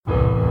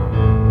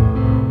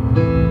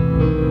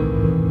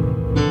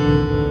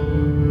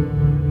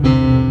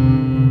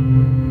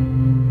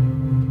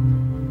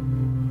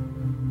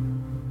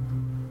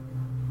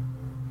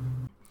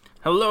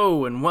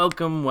Hello and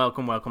welcome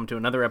to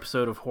another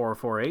episode of Horror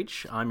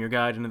 4-H. I'm your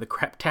guide into the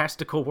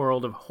craptastical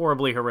world of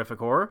horribly horrific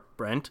horror,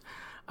 Brent.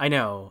 I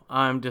know,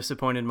 I'm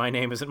disappointed my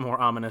name isn't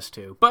more ominous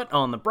too, but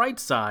on the bright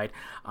side,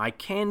 I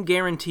can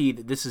guarantee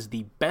that this is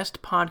the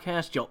best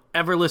podcast you'll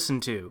ever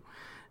listen to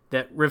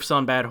that riffs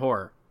on bad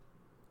horror,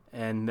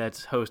 and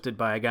that's hosted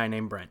by a guy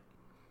named Brent.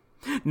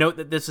 Note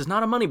that this is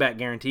not a money-back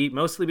guarantee,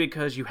 mostly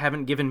because you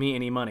haven't given me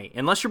any money,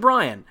 unless you're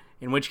Brian,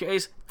 in which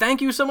case,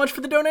 thank you so much for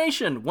the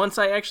donation! Once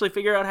I actually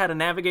figure out how to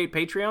navigate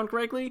Patreon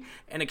correctly,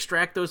 and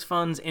extract those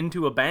funds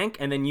into a bank,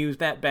 and then use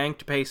that bank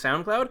to pay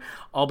SoundCloud,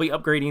 I'll be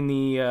upgrading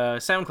the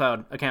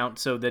SoundCloud account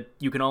so that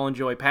you can all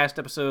enjoy past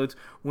episodes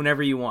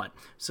whenever you want.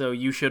 So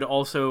you should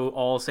also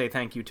all say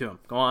thank you to him.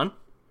 Go on.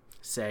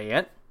 Say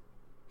it.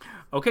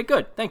 Okay,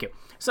 good. Thank you.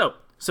 So,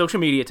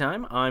 social media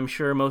time. I'm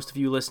sure most of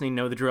you listening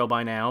know the drill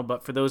by now,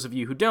 but for those of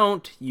you who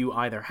don't, you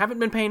either haven't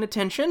been paying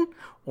attention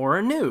or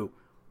are new.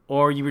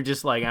 Or you were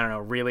just like, I don't know,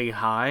 really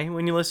high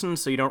when you listen,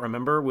 so you don't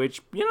remember,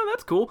 which,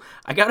 that's cool.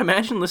 I gotta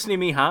imagine listening to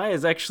me high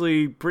is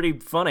actually pretty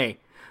funny.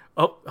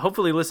 Oh,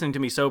 hopefully listening to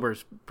me sober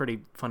is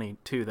pretty funny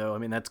too, though. I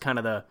mean, that's kind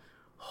of the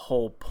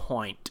whole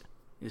point,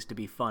 is to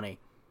be funny.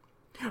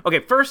 Okay,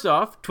 first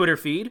off, Twitter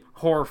feed,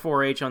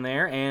 Horror4H on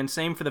there, and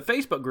same for the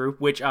Facebook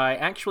group, which I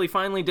actually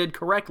finally did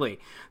correctly.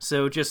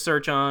 So just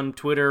search on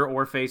Twitter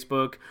or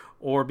Facebook,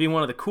 or be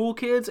one of the cool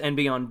kids and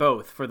be on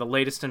both for the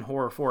latest in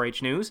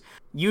Horror4H news.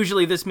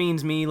 Usually this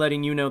means me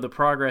letting you know the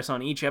progress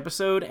on each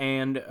episode,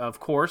 and, of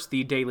course,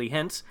 the daily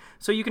hints,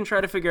 so you can try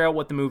to figure out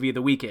what the movie of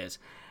the week is.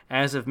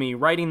 As of me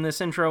writing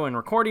this intro and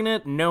recording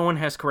it, no one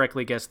has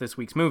correctly guessed this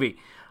week's movie.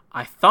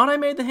 I thought I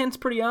made the hints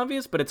pretty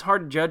obvious, but it's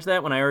hard to judge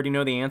that when I already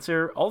know the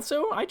answer.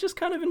 Also, I just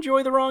kind of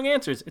enjoy the wrong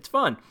answers. It's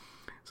fun.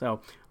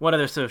 So, what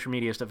other social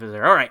media stuff is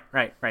there? All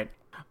right.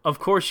 Of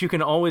course, you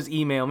can always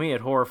email me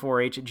at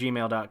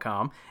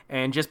horror4h@gmail.com,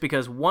 and just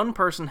because one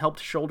person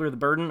helped shoulder the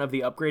burden of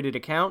the upgraded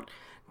account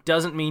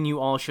doesn't mean you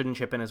all shouldn't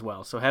chip in as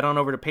well. So head on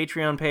over to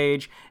Patreon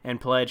page and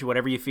pledge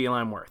whatever you feel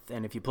I'm worth.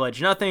 And if you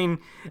pledge nothing,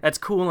 that's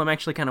cool. I'm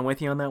actually kind of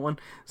with you on that one.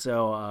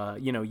 So,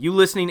 you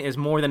listening is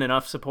more than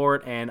enough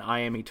support, and I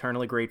am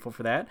eternally grateful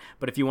for that.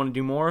 But if you want to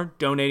do more,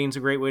 donating's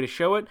a great way to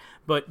show it.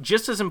 But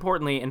just as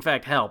importantly, in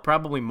fact, hell,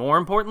 probably more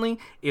importantly,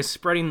 is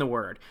spreading the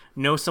word.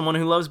 Know someone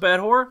who loves bad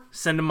horror?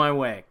 Send them my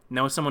way.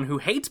 Know someone who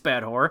hates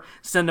bad horror?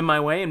 Send them my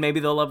way, and maybe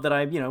they'll love that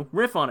I,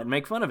 riff on it and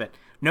make fun of it.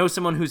 Know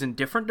someone who's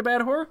indifferent to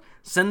bad horror?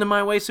 Send them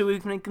my way so we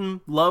can make them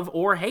love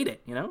or hate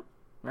it,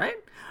 Right?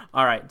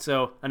 Alright,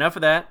 so enough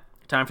of that.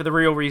 Time for the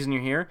real reason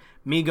you're here.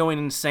 Me going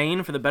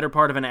insane for the better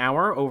part of an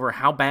hour over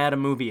how bad a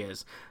movie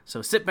is.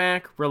 So sit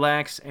back,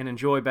 relax, and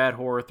enjoy bad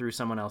horror through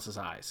someone else's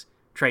eyes.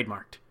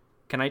 Trademarked.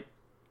 Can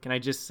I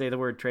just say the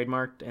word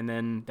trademarked, and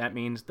then that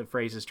means the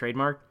phrase is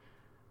trademarked?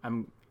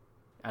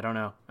 I don't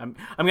know. I'm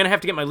gonna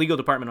have to get my legal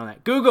department on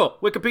that. Google,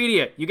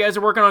 Wikipedia, you guys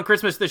are working on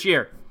Christmas this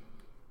year.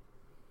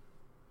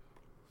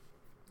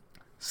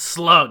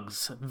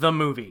 Slugs The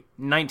Movie,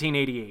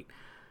 1988.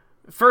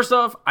 First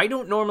off, I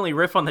don't normally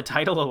riff on the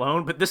title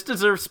alone, but this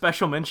deserves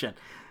special mention.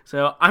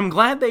 So I'm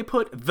glad they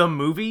put The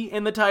Movie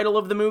in the title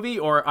of the movie,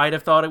 or I'd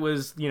have thought it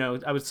was,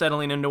 I was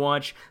settling in to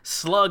watch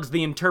Slugs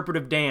The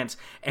Interpretive Dance.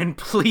 And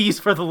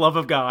please, for the love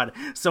of God,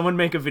 someone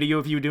make a video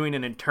of you doing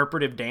an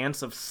interpretive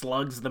dance of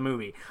Slugs The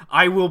Movie.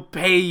 I will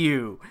pay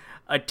you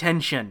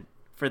attention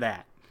for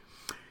that.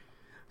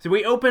 So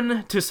we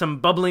open to some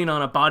bubbling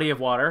on a body of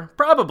water.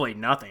 Probably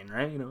nothing,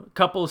 right?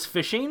 Couple's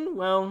fishing.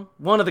 Well,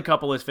 one of the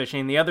couple is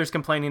fishing. The other's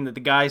complaining that the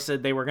guy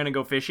said they were going to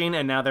go fishing,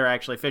 and now they're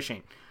actually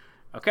fishing.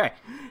 Okay.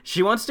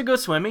 She wants to go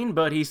swimming,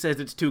 but he says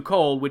it's too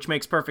cold, which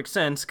makes perfect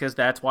sense, because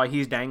that's why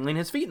he's dangling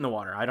his feet in the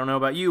water. I don't know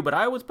about you, but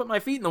I always put my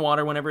feet in the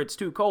water whenever it's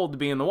too cold to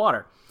be in the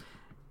water.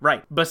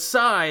 Right.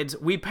 Besides,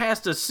 we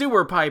passed a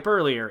sewer pipe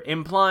earlier,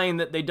 implying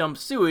that they dumped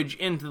sewage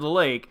into the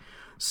lake.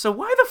 So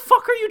why the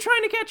fuck are you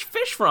trying to catch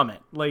fish from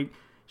it?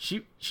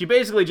 She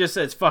basically just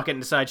says fuck it and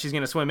decides she's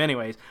going to swim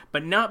anyways,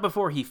 but not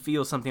before he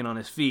feels something on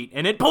his feet,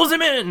 and it pulls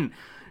him in!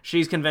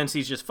 She's convinced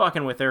he's just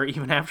fucking with her,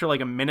 even after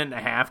a minute and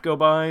a half go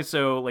by,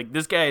 so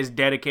this guy is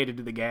dedicated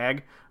to the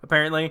gag,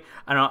 apparently.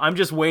 I don't know, I'm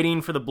just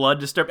waiting for the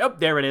blood to start. Oh,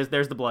 there it is,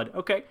 there's the blood,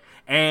 okay.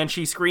 And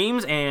she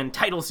screams, and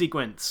title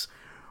sequence,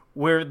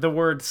 where the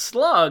word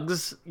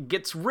slugs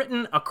gets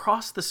written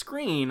across the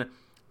screen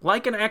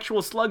like an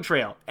actual slug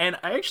trail, and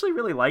I actually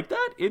really like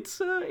that. It's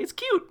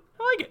cute.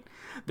 I like it.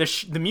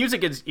 The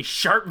music is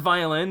sharp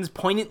violins,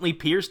 poignantly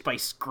pierced by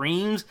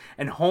screams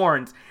and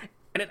horns,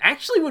 and it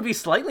actually would be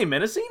slightly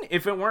menacing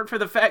if it weren't for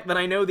the fact that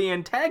I know the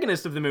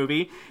antagonist of the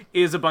movie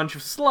is a bunch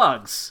of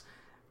slugs,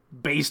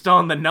 based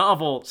on the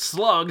novel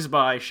Slugs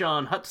by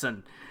Sean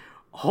Hudson.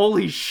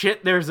 Holy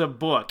shit, there's a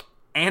book,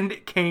 and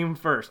it came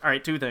first.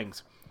 Alright, two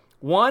things.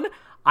 One,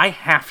 I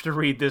have to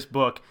read this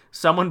book.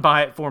 Someone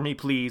buy it for me,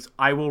 please.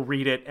 I will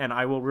read it, and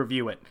I will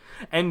review it.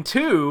 And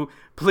two,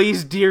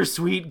 please, dear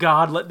sweet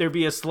God, let there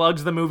be a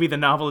Slugs the Movie, the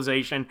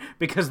novelization,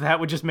 because that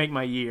would just make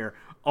my year.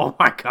 Oh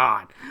my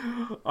God.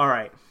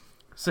 Alright.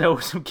 So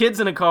some kids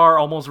in a car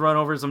almost run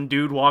over some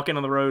dude walking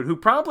on the road who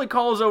promptly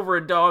calls over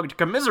a dog to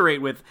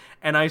commiserate with,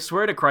 and I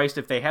swear to Christ,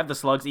 if they have the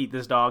slugs eat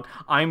this dog,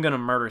 I'm gonna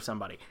murder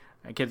somebody.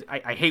 Kids,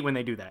 I hate when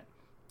they do that.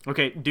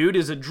 Okay, dude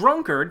is a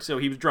drunkard, so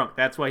he was drunk.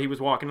 That's why he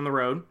was walking on the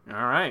road.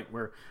 All right,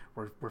 we're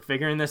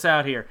figuring this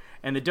out here.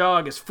 And the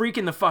dog is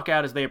freaking the fuck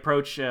out as they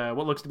approach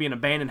what looks to be an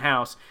abandoned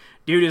house.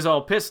 Dude is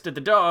all pissed at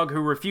the dog,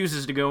 who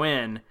refuses to go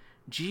in.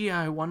 Gee,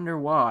 I wonder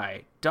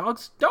why.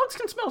 Dogs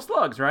can smell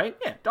slugs, right?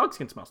 Yeah, dogs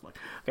can smell slugs.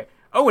 Okay.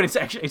 Oh, and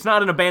it's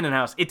not an abandoned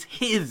house. It's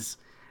his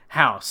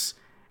house.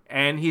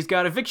 And he's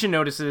got eviction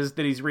notices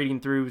that he's reading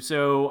through,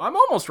 so I'm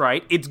almost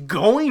right. It's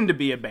going to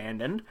be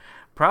abandoned.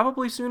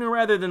 Probably sooner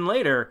rather than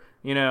later,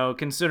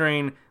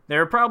 considering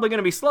there are probably going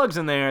to be slugs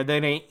in there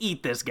that ain't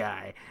eat this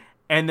guy.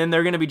 And then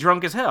they're going to be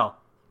drunk as hell.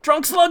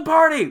 Drunk slug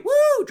party!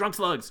 Woo! Drunk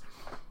slugs.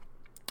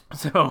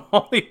 So,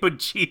 holy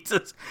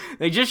Jesus,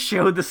 they just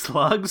showed the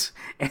slugs,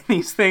 and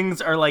these things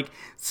are, like,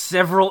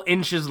 several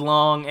inches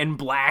long and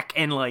black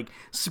and, like,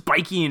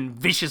 spiky and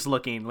vicious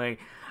looking. Like,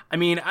 I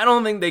mean, I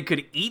don't think they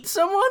could eat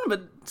someone,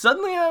 but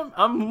suddenly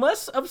I'm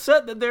less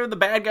upset that they're the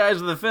bad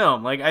guys of the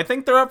film. Like, I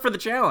think they're up for the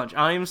challenge.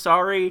 I'm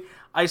sorry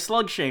I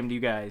slug-shamed you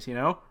guys,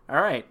 All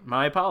right,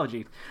 my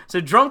apologies. So,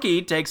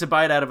 Drunky takes a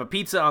bite out of a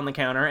pizza on the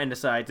counter and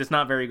decides it's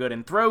not very good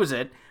and throws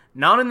it,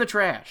 not in the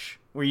trash.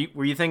 Were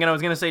you thinking I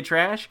was going to say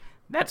trash?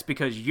 That's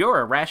because you're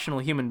a rational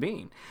human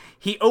being.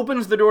 He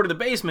opens the door to the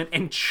basement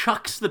and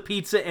chucks the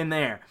pizza in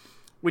there,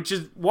 which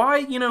is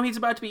why, he's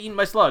about to be eaten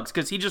by slugs,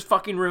 because he just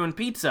fucking ruined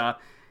pizza.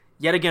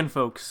 Yet again,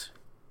 folks,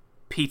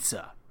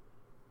 pizza.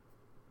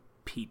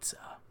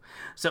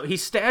 So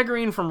he's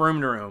staggering from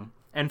room to room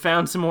and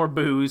found some more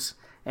booze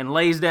and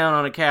lays down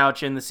on a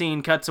couch, and the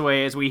scene cuts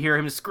away as we hear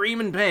him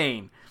scream in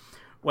pain.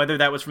 Whether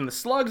that was from the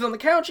slugs on the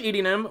couch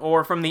eating him,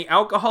 or from the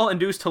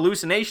alcohol-induced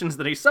hallucinations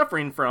that he's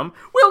suffering from,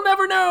 we'll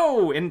never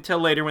know until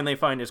later when they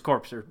find his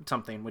corpse or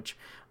something, which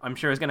I'm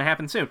sure is going to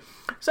happen soon.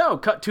 So,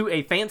 cut to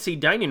a fancy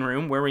dining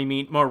room where we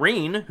meet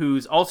Maureen,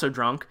 who's also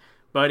drunk,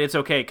 but it's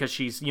okay because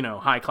she's,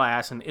 high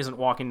class and isn't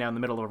walking down the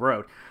middle of a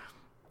road.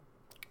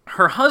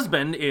 Her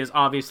husband is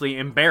obviously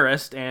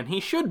embarrassed, and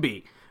he should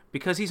be,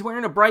 because he's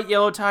wearing a bright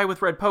yellow tie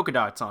with red polka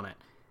dots on it,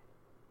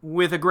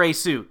 with a gray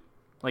suit.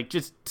 Like,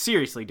 just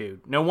seriously,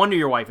 dude. No wonder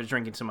your wife is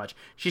drinking so much.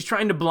 She's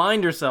trying to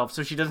blind herself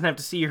so she doesn't have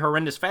to see your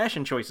horrendous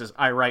fashion choices.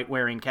 I write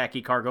wearing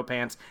khaki cargo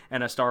pants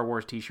and a Star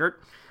Wars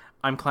t-shirt.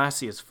 I'm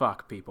classy as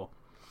fuck, people.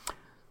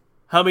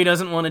 Hubby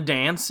doesn't want to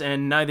dance,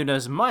 and neither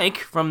does Mike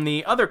from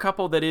the other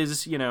couple that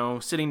is,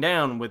 sitting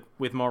down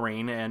with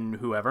Maureen and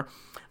whoever.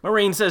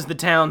 Maureen says the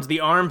town's the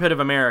armpit of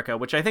America,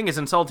 which I think is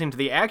insulting to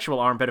the actual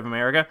armpit of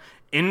America.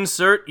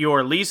 Insert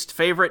your least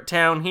favorite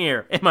town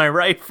here. Am I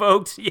right,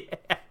 folks?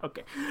 Yeah,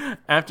 okay.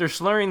 After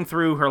slurring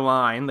through her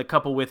line, the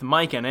couple with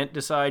Mike in it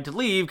decide to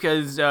leave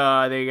because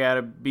they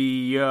gotta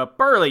be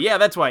early. Yeah,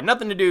 that's why.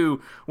 Nothing to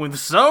do with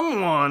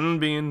someone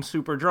being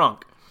super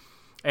drunk.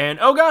 And,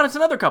 oh god, it's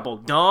another couple,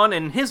 Don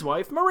and his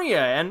wife,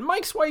 Maria, and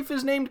Mike's wife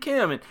is named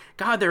Kim, and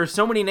god, there are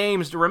so many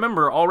names to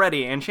remember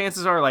already, and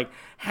chances are, like,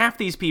 half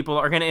these people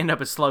are gonna end up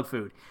as slug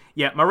food.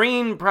 Yeah,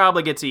 Maureen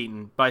probably gets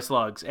eaten by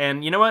slugs,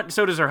 and you know what?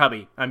 So does her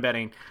hubby, I'm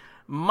betting.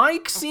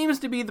 Mike seems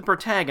to be the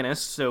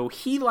protagonist, so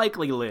he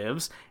likely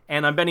lives,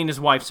 and I'm betting his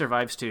wife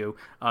survives too.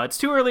 It's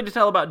too early to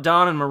tell about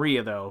Don and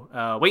Maria,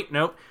 though. Wait,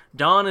 no.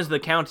 Don is the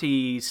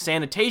county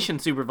sanitation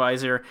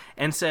supervisor,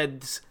 and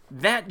says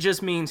that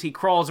just means he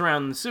crawls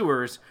around in the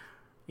sewers,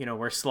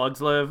 where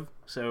slugs live.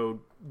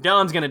 So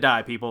Don's gonna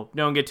die, people.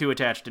 Don't get too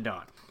attached to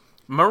Don.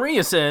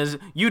 Maria says,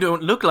 you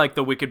don't look like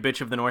the wicked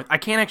bitch of the north. I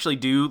can't actually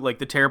do, like,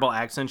 the terrible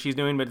accent she's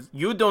doing, but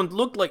you don't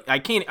look like... I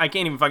can't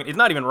even fucking... It's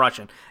not even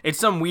Russian. It's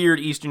some weird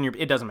Eastern Europe...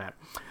 It doesn't matter.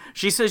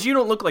 She says, you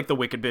don't look like the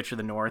wicked bitch of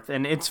the north,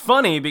 and it's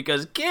funny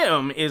because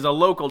Kim is a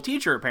local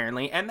teacher,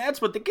 apparently, and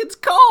that's what the kids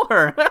call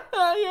her.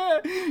 Yeah,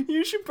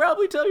 you should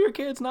probably tell your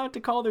kids not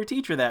to call their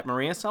teacher that,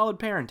 Maria. Solid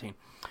parenting.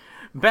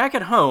 Back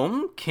at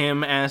home,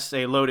 Kim asks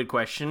a loaded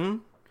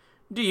question.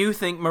 Do you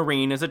think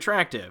Maureen is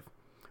attractive?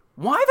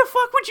 Why the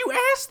fuck would you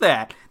ask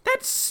that?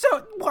 That's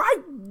so...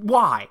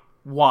 Why?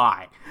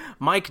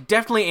 Mike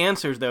definitely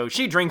answers, though.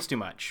 She drinks too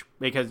much.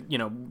 Because,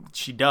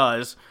 she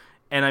does.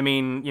 And I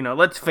mean,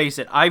 let's face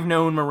it. I've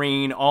known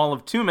Maureen all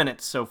of 2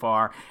 minutes so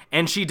far.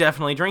 And she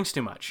definitely drinks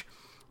too much.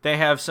 They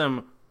have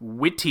some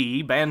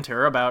witty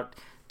banter about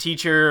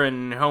teacher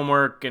and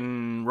homework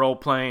and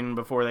role-playing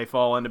before they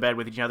fall into bed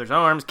with each other's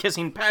arms,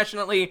 kissing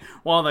passionately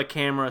while the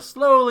camera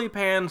slowly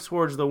pans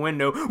towards the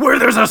window where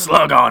there's a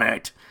slug on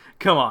it.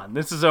 Come on,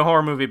 this is a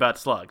horror movie about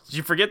slugs. Did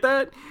you forget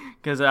that?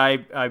 Because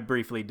I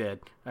briefly did.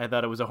 I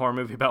thought it was a horror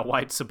movie about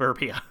white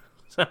suburbia.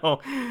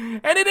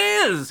 And it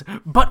is,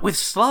 but with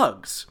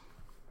slugs.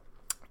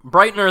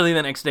 Bright and early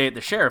the next day at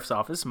the sheriff's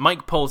office,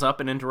 Mike pulls up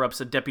and interrupts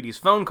a deputy's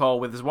phone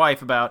call with his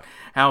wife about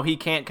how he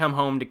can't come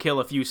home to kill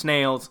a few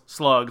snails,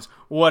 slugs,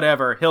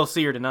 whatever. He'll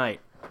see her tonight.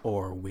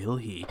 Or will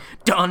he?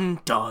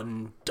 Dun,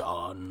 dun,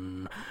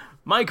 dun.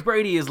 Mike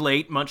Brady is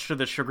late, much to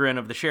the chagrin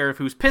of the sheriff,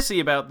 who's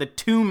pissy about the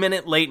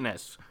 2-minute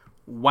lateness.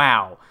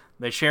 Wow,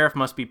 the sheriff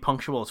must be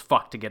punctual as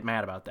fuck to get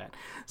mad about that.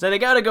 So they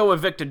gotta go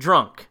evict a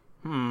drunk.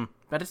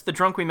 Bet it's the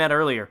drunk we met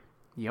earlier.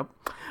 Yep.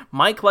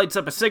 Mike lights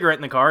up a cigarette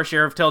in the car.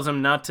 Sheriff tells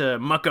him not to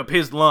muck up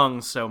his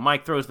lungs, so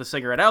Mike throws the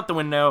cigarette out the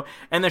window,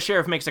 and the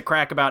sheriff makes a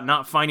crack about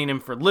not finding him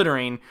for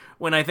littering,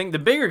 when I think the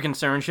bigger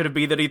concern should have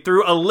been that he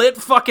threw a lit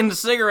fucking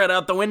cigarette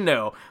out the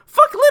window.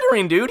 Fuck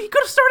littering, dude. He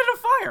could have started a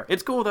fire.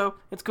 It's cool, though.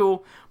 It's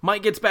cool.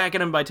 Mike gets back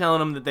at him by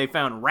telling him that they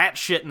found rat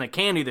shit in the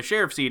candy the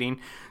sheriff's eating,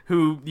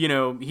 who,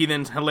 he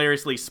then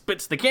hilariously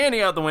spits the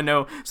candy out the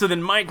window, so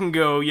then Mike can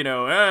go,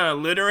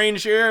 littering,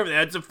 sheriff,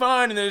 that's a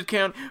fine, and then just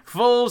count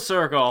full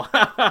circle.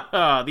 Ha ha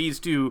ha. These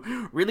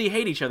two really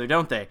hate each other,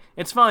 don't they?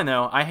 It's fine,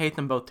 though. I hate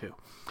them both, too.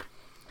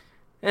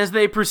 As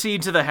they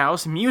proceed to the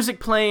house, music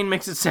playing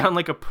makes it sound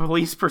like a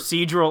police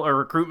procedural or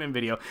recruitment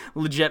video.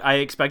 Legit, I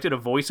expected a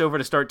voiceover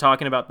to start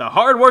talking about the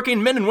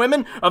hardworking men and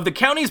women of the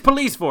county's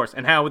police force,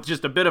 and how with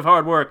just a bit of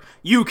hard work,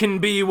 you can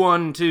be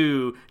one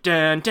too.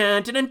 Dun,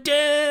 dun, dun, dun,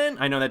 dun.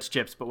 I know that's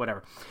Chips, but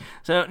whatever.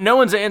 So, no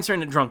one's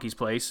answering at Drunkie's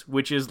place,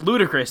 which is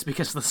ludicrous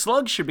because the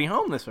Slugs should be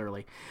home this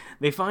early.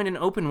 They find an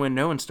open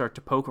window and start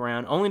to poke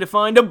around, only to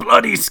find a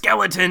bloody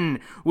skeleton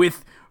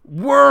with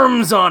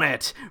worms on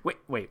it.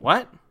 Wait,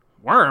 what?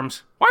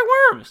 Worms? Why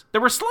worms?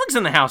 There were slugs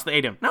in the house that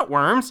ate him, not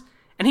worms.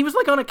 And he was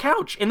on a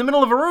couch in the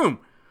middle of a room.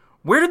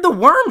 Where did the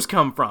worms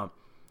come from?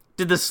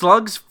 Did the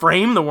slugs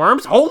frame the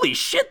worms? Holy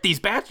shit, these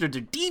bastards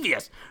are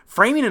devious.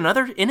 Framing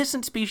another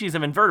innocent species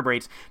of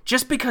invertebrates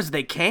just because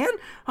they can?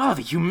 Oh,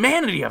 the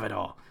humanity of it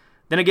all.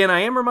 Then again, I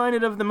am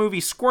reminded of the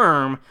movie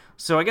Squirm,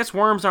 so I guess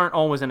worms aren't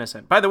always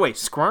innocent. By the way,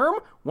 Squirm,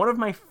 one of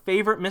my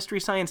favorite Mystery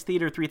Science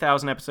Theater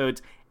 3000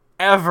 episodes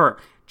ever.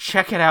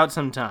 Check it out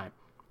sometime.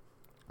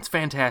 It's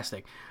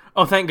fantastic.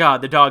 Oh, thank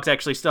God, the dog's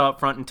actually still up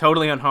front and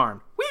totally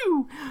unharmed.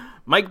 Woo!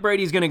 Mike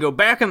Brady's gonna go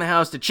back in the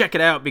house to check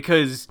it out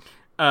because,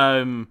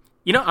 I'm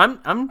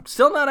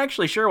still not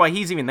actually sure why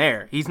he's even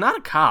there. He's not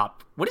a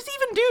cop. What does he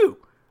even do?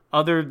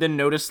 Other than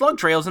notice slug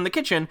trails in the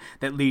kitchen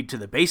that lead to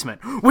the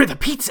basement, where the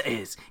pizza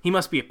is. He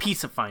must be a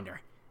pizza finder.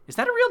 Is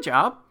that a real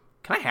job?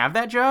 Can I have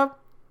that job?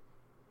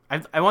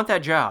 I want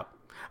that job.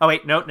 Oh,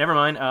 wait, no, never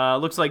mind.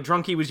 Looks like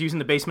Drunkie was using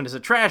the basement as a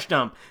trash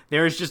dump.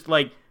 There's just,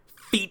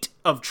 feet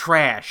of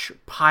trash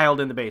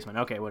piled in the basement.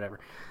 Okay, whatever.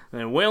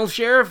 Well,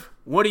 Sheriff,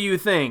 what do you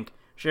think?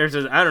 Sheriff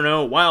says, I don't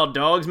know, wild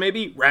dogs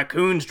maybe?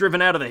 Raccoons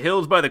driven out of the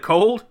hills by the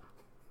cold?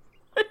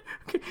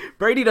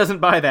 Brady doesn't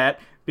buy that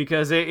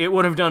because it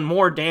would have done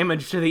more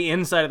damage to the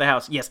inside of the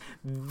house. Yes,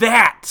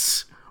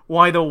 that's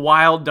why the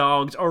wild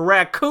dogs or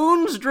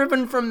raccoons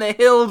driven from the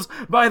hills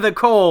by the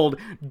cold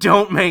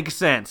don't make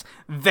sense.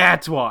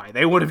 That's why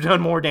they would have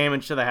done more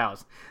damage to the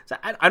house. So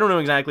I don't know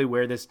exactly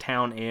where this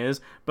town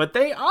is, but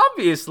they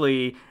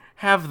obviously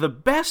have the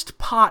best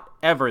pot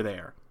ever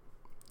there.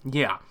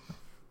 Yeah.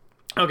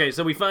 Okay,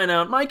 so we find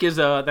out Mike is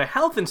the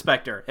health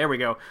inspector, there we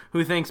go,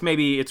 who thinks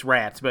maybe it's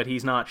rats, but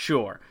he's not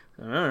sure.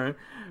 Alright.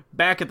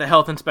 Back at the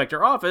health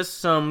inspector office,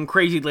 some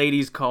crazy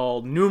lady's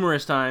called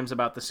numerous times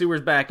about the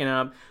sewers backing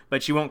up,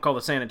 but she won't call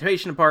the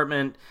sanitation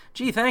department.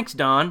 Gee, thanks,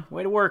 Dawn.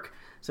 Way to work.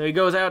 So he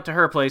goes out to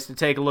her place to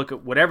take a look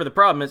at whatever the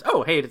problem is.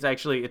 Oh, hey,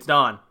 it's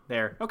Dawn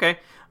there. Okay.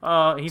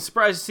 He's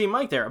surprised to see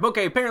Mike there.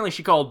 Okay, apparently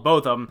she called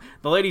both of them.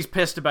 The lady's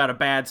pissed about a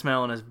bad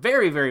smell and is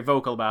very, very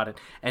vocal about it.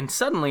 And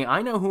suddenly,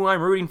 I know who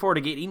I'm rooting for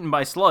to get eaten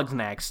by slugs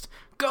next.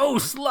 Go,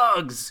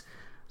 slugs!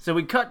 So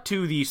we cut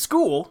to the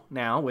school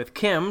now with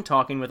Kim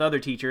talking with other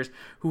teachers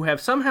who have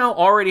somehow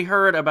already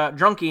heard about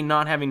Drunkie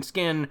not having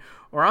skin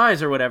or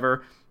eyes or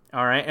whatever.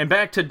 Alright, and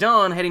back to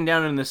Dawn heading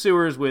down in the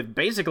sewers with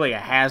basically a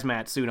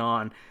hazmat suit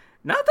on.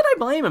 Not that I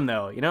blame him,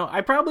 though.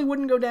 I probably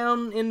wouldn't go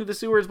down into the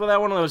sewers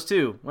without one of those,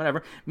 too.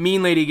 Whatever.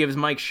 Mean Lady gives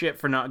Mike shit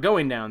for not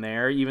going down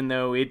there, even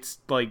though it's,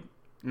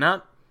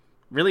 not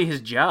really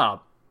his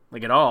job.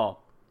 At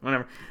all.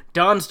 Whatever.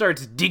 Dawn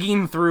starts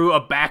digging through a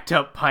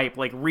backed-up pipe,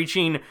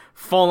 reaching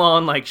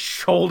full-on,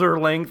 shoulder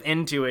length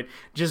into it,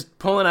 just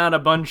pulling out a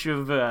bunch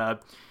of,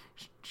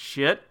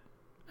 shit,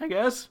 I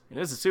guess. It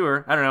is a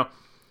sewer. I don't know.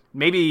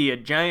 Maybe a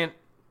giant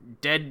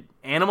dead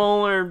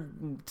animal or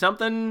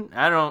something?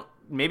 I don't know.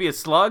 Maybe a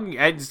slug?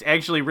 It's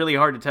actually really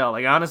hard to tell.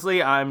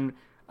 Honestly, I'm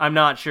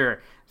not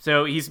sure.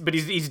 So he's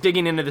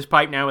digging into this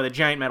pipe now with a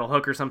giant metal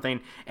hook or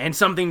something, and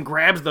something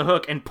grabs the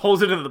hook and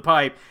pulls it into the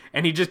pipe,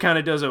 and he just kind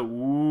of does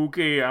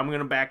okay, I'm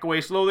gonna back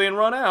away slowly and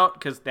run out,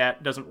 because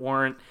that doesn't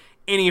warrant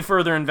any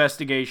further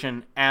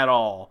investigation at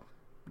all.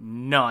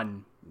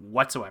 None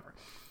whatsoever.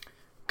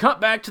 Cut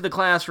back to the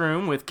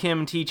classroom with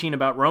Kim teaching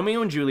about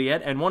Romeo and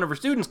Juliet and one of her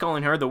students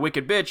calling her the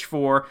wicked bitch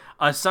for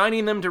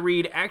assigning them to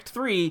read Act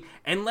 3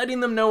 and letting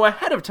them know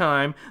ahead of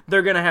time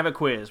they're gonna have a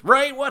quiz.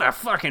 Right? What a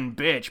fucking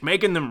bitch.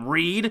 Making them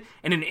read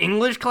in an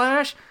English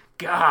class?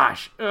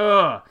 Gosh.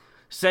 Ugh.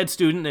 Said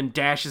student then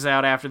dashes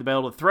out after the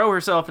bell to throw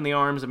herself in the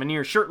arms of a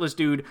near shirtless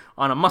dude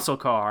on a muscle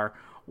car.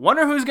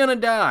 Wonder who's gonna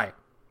die.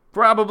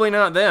 Probably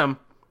not them.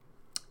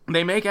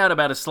 They make out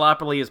about as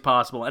sloppily as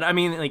possible. And I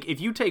mean, if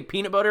you take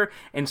peanut butter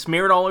and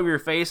smear it all over your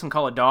face and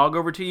call a dog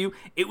over to you,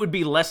 it would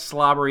be less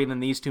slobbery than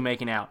these two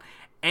making out.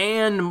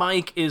 And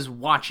Mike is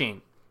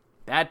watching.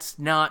 That's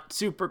not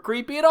super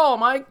creepy at all,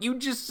 Mike. You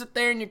just sit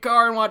there in your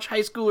car and watch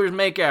high schoolers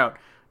make out.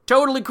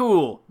 Totally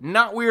cool.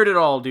 Not weird at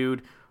all,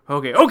 dude.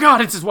 Okay. Oh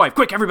god, it's his wife.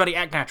 Quick, everybody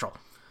act natural.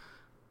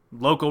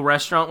 Local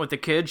restaurant with the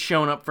kids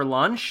showing up for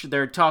lunch.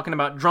 They're talking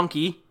about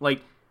Drunky.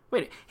 Like,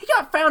 wait, he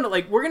got found at,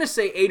 like, we're gonna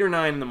say 8 or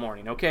 9 in the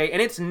morning, okay?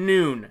 And it's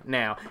noon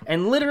now.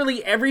 And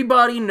literally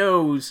everybody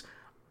knows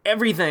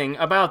everything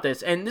about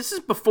this. And this is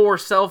before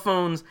cell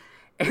phones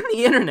and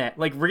the internet.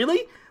 Like,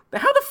 really?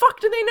 How the fuck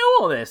do they know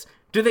all this?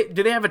 Do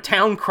they have a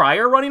town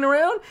crier running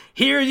around?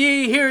 Hear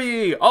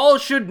ye, all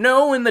should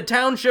know in the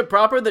township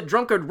proper that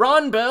drunkard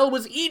Ron Bell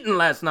was eaten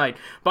last night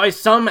by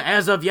some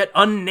as of yet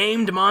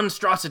unnamed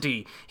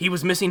monstrosity. He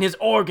was missing his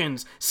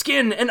organs,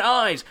 skin, and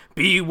eyes.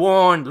 Be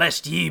warned,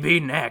 lest ye be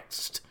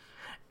next.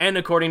 And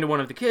according to one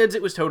of the kids,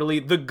 it was totally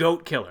the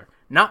goat killer.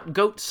 Not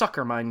goat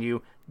sucker, mind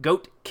you,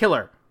 goat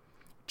killer.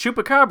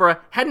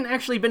 Chupacabra hadn't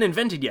actually been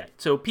invented yet,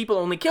 so people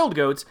only killed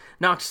goats,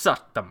 not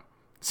sucked them.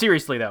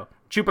 Seriously though,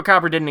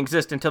 Chupacabra didn't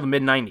exist until the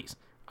mid-90s.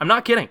 I'm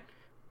not kidding.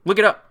 Look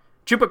it up.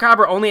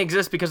 Chupacabra only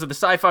exists because of the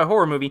sci-fi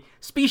horror movie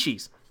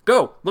Species.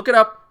 Go, look it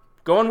up.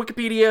 Go on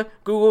Wikipedia,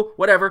 Google,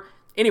 whatever.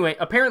 Anyway,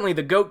 apparently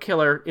the goat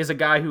killer is a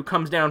guy who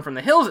comes down from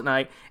the hills at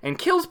night and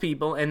kills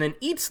people and then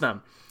eats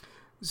them.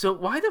 So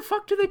why the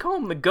fuck do they call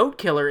him the goat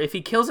killer if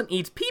he kills and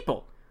eats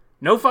people?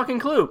 No fucking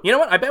clue. You know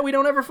what? I bet we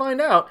don't ever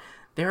find out.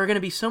 There are going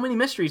to be so many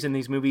mysteries in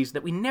these movies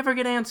that we never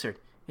get answered.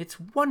 It's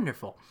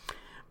wonderful.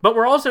 But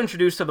we're also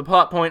introduced to the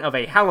plot point of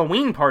a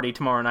Halloween party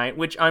tomorrow night,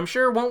 which I'm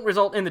sure won't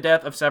result in the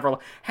death of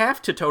several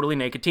half to totally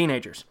naked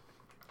teenagers.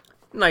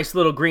 Nice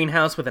little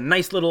greenhouse with a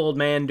nice little old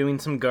man doing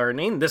some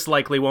gardening. This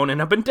likely won't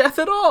end up in death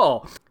at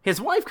all.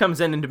 His wife comes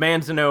in and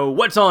demands to know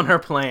what's on her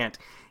plant.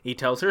 He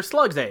tells her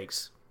slug's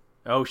eggs.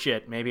 Oh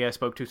shit, maybe I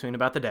spoke too soon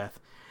about the death.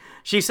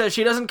 She says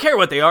she doesn't care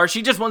what they are,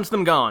 she just wants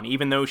them gone,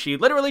 even though she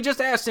literally just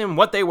asked him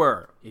what they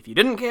were. If you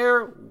didn't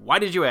care, why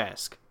did you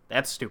ask?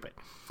 That's stupid.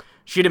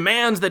 She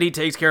demands that he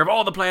takes care of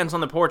all the plants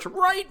on the porch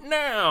right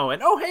now.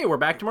 And oh hey, we're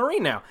back to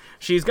Maureen now.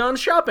 She's gone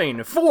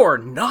shopping for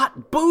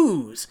not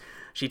booze.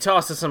 She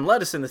tosses some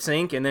lettuce in the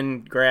sink and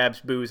then grabs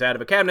booze out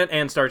of a cabinet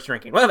and starts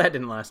drinking. Well, that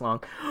didn't last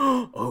long.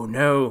 Oh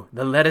no,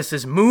 the lettuce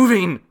is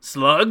moving.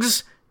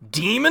 Slugs?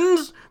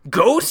 Demons?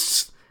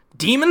 Ghosts?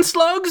 Demon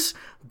slugs?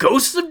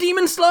 Ghosts of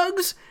demon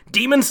slugs?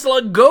 Demon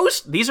slug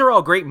ghost? These are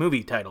all great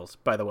movie titles,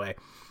 by the way.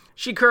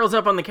 She curls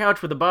up on the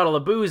couch with a bottle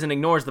of booze and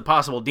ignores the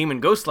possible demon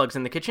ghost slugs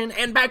in the kitchen,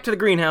 and back to the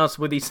greenhouse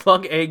where the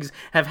slug eggs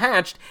have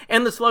hatched,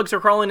 and the slugs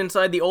are crawling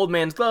inside the old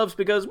man's gloves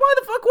because why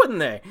the fuck wouldn't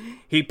they?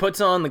 He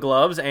puts on the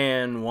gloves,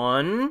 and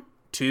 1,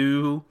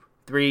 2,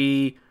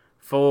 3,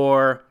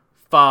 4,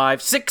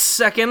 5, 6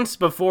 seconds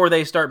before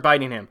they start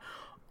biting him.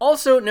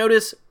 Also,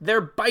 notice they're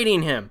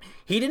biting him.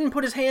 He didn't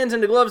put his hands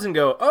into gloves and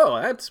go,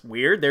 oh, that's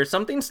weird, there's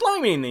something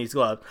slimy in these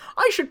gloves.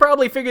 I should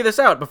probably figure this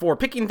out before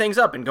picking things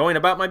up and going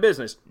about my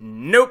business.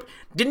 Nope,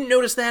 didn't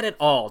notice that at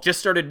all.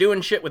 Just started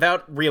doing shit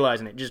without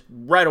realizing it, just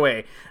right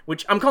away.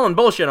 Which I'm calling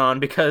bullshit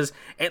on because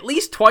at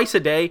least twice a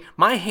day,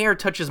 my hair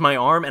touches my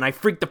arm and I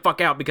freak the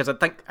fuck out because I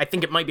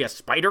think it might be a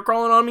spider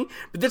crawling on me.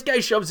 But this guy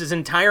shoves his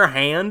entire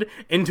hand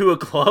into a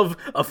glove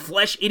of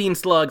flesh-eating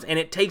slugs and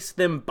it takes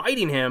them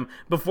biting him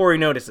before he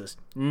notices.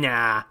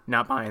 Nah,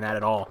 not buying that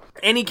at all.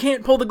 And he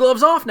can't pull the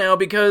gloves off now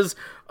because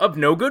of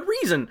no good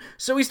reason.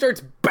 So he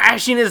starts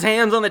bashing his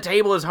hands on the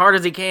table as hard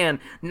as he can,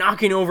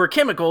 knocking over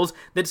chemicals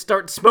that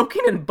start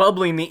smoking and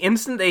bubbling the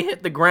instant they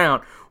hit the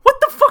ground. What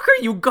the fuck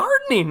are you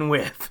gardening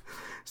with?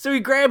 So he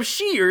grabs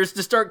shears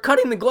to start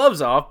cutting the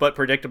gloves off, but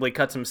predictably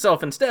cuts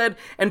himself instead,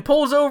 and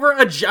pulls over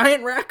a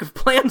giant rack of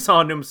plants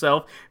onto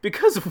himself,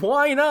 because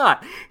why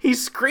not?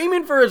 He's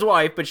screaming for his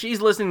wife, but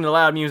she's listening to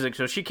loud music,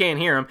 so she can't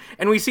hear him,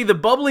 and we see the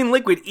bubbling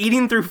liquid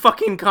eating through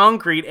fucking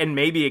concrete and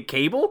maybe a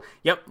cable?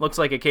 Yep, looks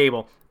like a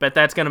cable. Bet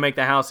that's gonna make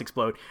the house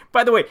explode.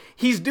 By the way,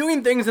 he's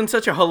doing things in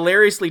such a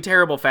hilariously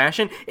terrible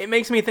fashion, it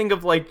makes me think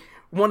of, like,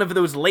 one of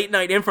those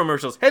late-night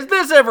infomercials. Has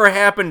this ever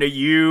happened to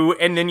you?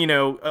 And then, you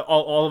know,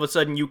 all of a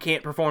sudden you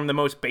can't perform the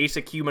most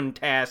basic human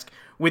task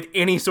with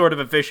any sort of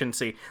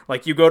efficiency.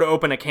 Like, you go to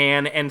open a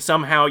can, and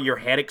somehow your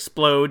head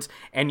explodes,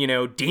 and, you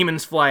know,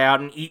 demons fly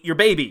out and eat your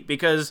baby.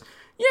 Because,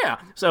 yeah.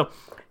 So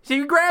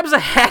he grabs a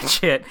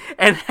hatchet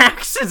and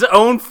hacks his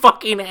own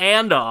fucking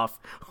hand off.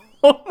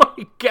 Oh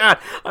my god.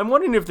 I'm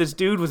wondering if this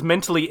dude was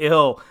mentally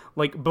ill,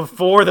 like,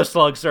 before the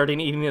slug started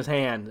eating his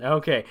hand.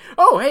 Okay.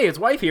 Oh, hey, his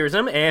wife hears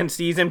him and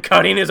sees him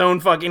cutting his own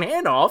fucking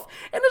hand off,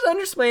 and is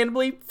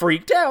understandably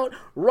freaked out,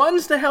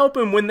 runs to help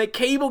him when the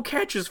cable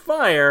catches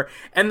fire,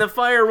 and the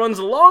fire runs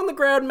along the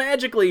ground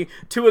magically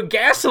to a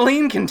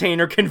gasoline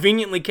container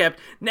conveniently kept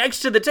next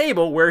to the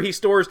table where he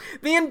stores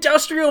the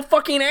industrial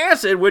fucking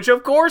acid, which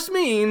of course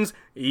means,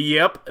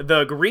 yep,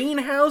 the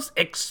greenhouse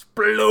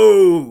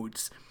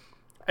explodes.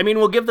 I mean,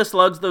 we'll give the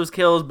slugs those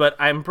kills, but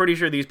I'm pretty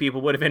sure these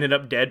people would have ended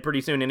up dead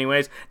pretty soon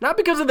anyways. Not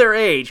because of their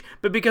age,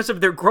 but because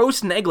of their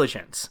gross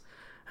negligence.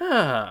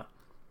 And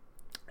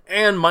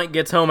Mike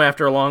gets home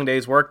after a long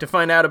day's work to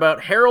find out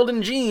about Harold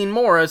and Jean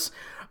Morris.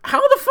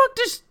 How the fuck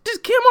does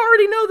Kim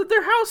already know that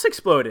their house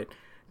exploded?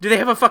 Do they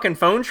have a fucking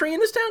phone tree in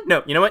this town?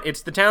 No, you know what?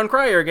 It's the town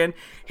crier again.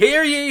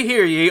 Hear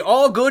ye,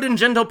 all good and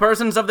gentle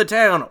persons of the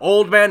town.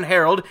 Old man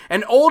Harold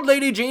and old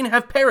lady Jean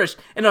have perished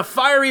in a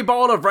fiery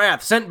ball of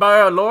wrath sent by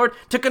our Lord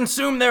to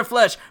consume their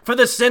flesh for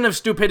the sin of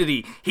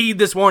stupidity. Heed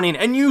this warning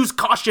and use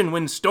caution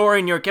when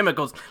storing your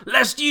chemicals,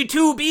 lest ye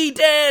too be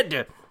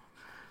dead.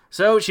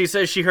 So she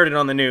says she heard it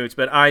on the news,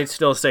 but I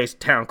still say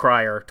town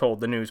crier told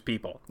the news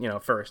people,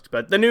 first.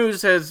 But the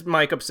news has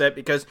Mike upset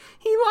because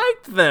he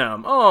liked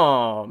them.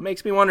 Oh,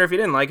 makes me wonder if he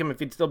didn't like him, if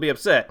he'd still be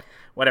upset.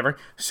 Whatever.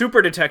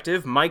 Super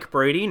Detective Mike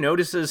Brady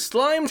notices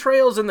slime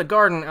trails in the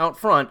garden out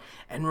front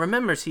and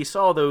remembers he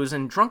saw those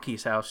in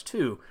Drunkie's house,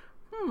 too.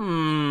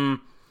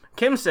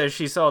 Kim says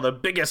she saw the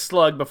biggest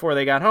slug before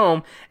they got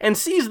home and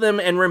sees them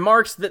and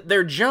remarks that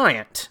they're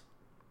giant.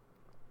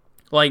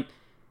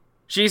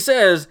 She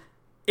says,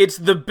 it's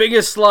the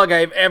biggest slug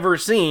I've ever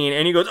seen,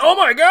 and he goes, oh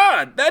my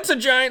god, that's a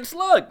giant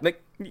slug.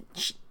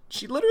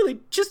 She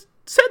literally just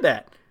said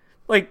that.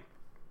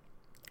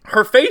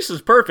 Her face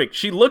is perfect.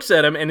 She looks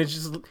at him, and it's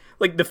just,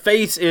 the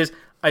face is,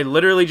 I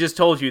literally just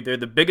told you, they're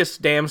the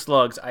biggest damn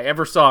slugs I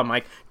ever saw,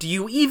 Mike. Do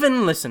you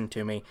even listen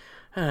to me?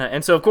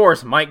 And so, of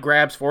course, Mike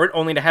grabs for it,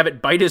 only to have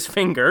it bite his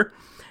finger.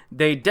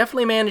 They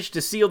definitely managed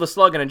to seal the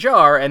slug in a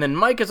jar, and then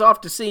Mike is off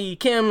to see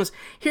Kim's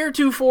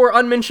heretofore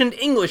unmentioned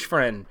English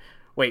friend.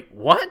 Wait,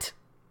 what?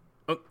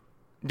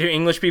 Do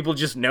English people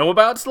just know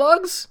about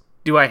slugs?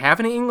 Do I have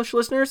any English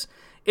listeners?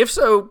 If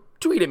so,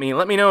 tweet at me and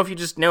let me know if you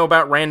just know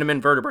about random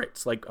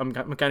invertebrates. I'm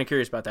kind of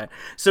curious about that.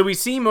 So we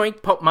see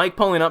Mike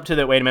pulling up to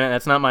the... Wait a minute,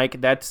 that's not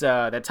Mike. That's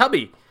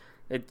Hubby.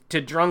 To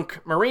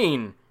drunk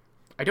Marine.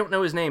 I don't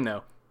know his name,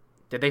 though.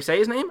 Did they say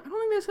his name? I don't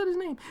think they said his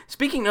name.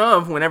 Speaking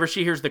of, whenever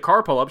she hears the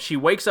car pull up, she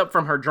wakes up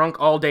from her drunk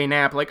all-day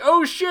nap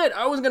oh shit,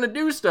 I was gonna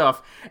do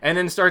stuff, and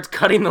then starts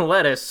cutting the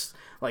lettuce,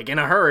 in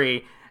a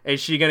hurry. Is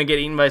she gonna get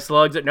eaten by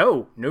slugs?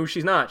 No,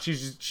 she's not.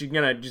 She's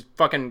gonna just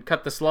fucking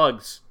cut the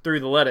slugs through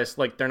the lettuce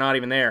they're not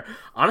even there.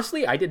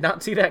 Honestly, I did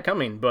not see that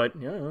coming, but,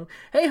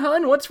 Hey,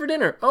 hon, what's for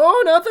dinner?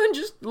 Oh, nothing,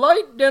 just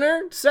light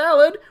dinner,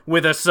 salad,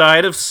 with a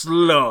side of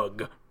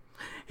slug.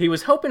 He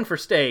was hoping for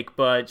steak,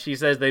 but she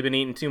says they've been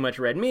eating too much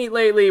red meat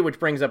lately, which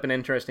brings up an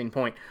interesting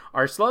point.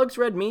 Are slugs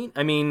red meat?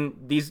 I mean,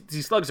 these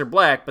slugs are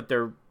black, but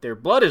their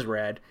blood is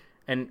red.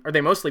 And are they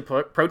mostly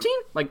protein?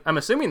 I'm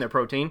assuming they're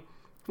protein.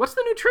 What's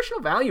the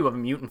nutritional value of a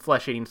mutant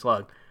flesh-eating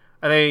slug?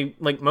 Are they,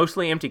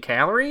 mostly empty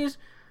calories?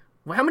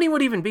 Well, how many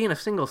would even be in a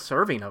single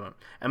serving of them?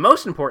 And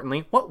most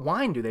importantly, what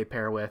wine do they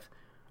pair with?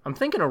 I'm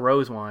thinking a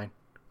rose wine.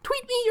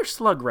 Tweet me your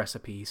slug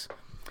recipes.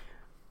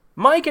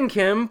 Mike and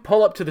Kim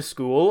pull up to the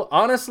school.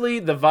 Honestly,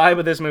 the vibe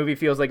of this movie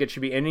feels like it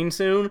should be ending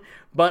soon,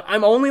 but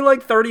I'm only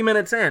 30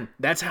 minutes in.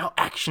 That's how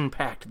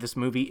action-packed this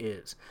movie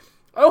is.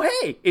 Oh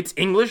hey, it's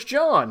English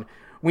John.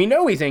 We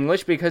know he's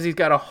English because he's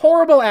got a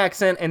horrible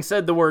accent and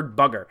said the word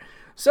bugger.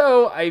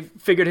 So I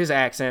figured his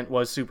accent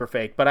was super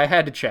fake, but I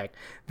had to check.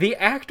 The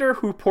actor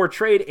who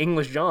portrayed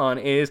English John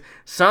is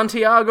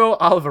Santiago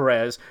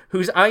Alvarez,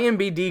 whose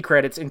IMDb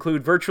credits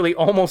include virtually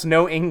almost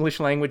no English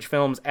language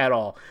films at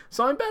all.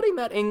 So I'm betting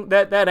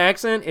that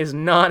accent is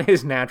not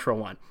his natural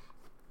one.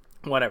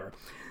 Whatever.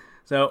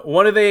 So,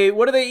 what do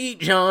they eat,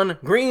 John?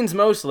 Greens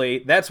mostly.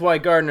 That's why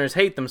gardeners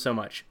hate them so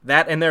much.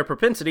 That and their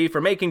propensity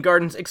for making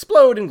gardens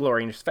explode in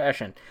glorious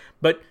fashion.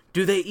 But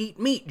do they eat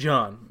meat,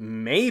 John?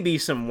 Maybe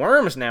some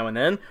worms now and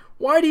then.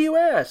 Why do you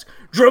ask?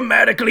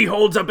 Dramatically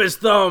holds up his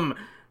thumb.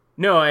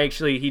 No,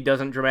 actually, he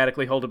doesn't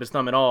dramatically hold up his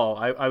thumb at all.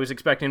 I was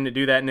expecting him to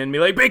do that and then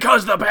be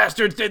because the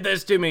bastards did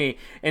this to me.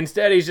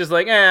 Instead, he's just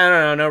I don't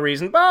know, no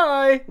reason.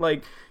 Bye.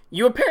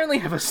 You apparently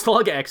have a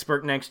slug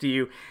expert next to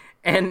you.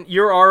 And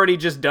you're already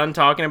just done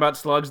talking about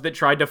slugs that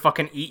tried to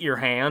fucking eat your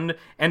hand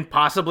and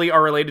possibly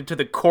are related to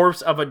the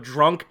corpse of a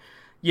drunk,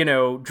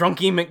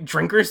 drunky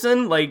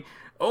McDrinkerson.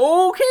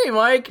 Okay,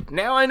 Mike,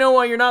 now I know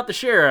why you're not the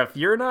sheriff.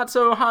 You're not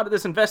so hot at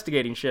this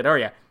investigating shit, are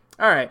ya?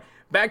 Alright,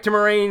 back to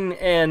Moraine,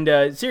 and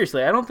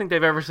seriously, I don't think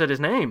they've ever said his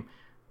name.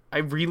 I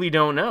really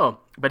don't know.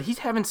 But he's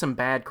having some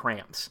bad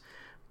cramps.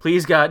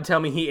 Please, God,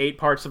 tell me he ate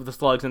parts of the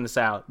slugs in the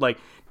salad.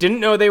 Didn't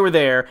know they were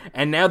there,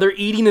 and now they're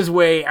eating his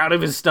way out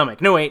of his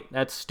stomach. No, wait,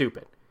 that's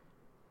stupid.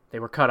 They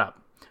were cut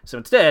up. So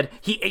instead,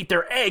 he ate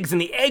their eggs, and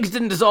the eggs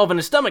didn't dissolve in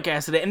his stomach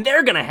acid, and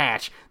they're gonna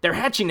hatch. They're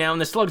hatching now,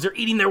 and the slugs are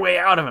eating their way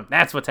out of him.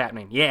 That's what's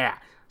happening. Yeah,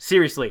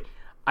 seriously.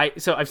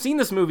 So I've seen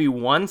this movie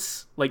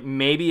once,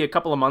 maybe a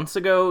couple of months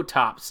ago,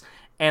 tops,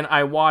 and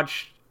I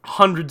watched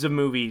hundreds of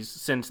movies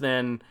since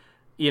then,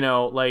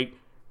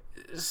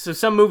 so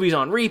some movies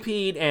on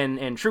repeat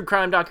and true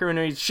crime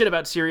documentaries, shit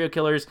about serial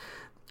killers.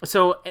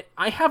 So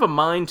I have a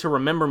mind to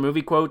remember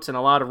movie quotes and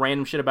a lot of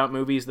random shit about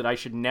movies that I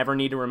should never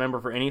need to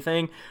remember for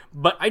anything,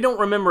 but I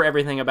don't remember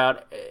everything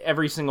about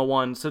every single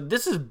one. So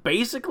this is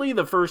basically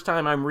the first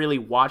time I'm really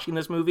watching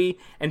this movie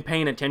and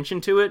paying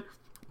attention to it,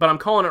 but I'm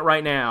calling it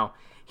right now.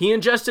 He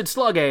ingested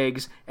slug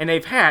eggs, and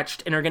they've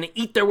hatched and are going to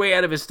eat their way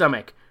out of his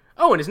stomach.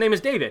 Oh, and his name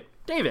is David.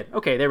 David.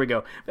 Okay, there we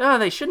go.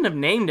 They shouldn't have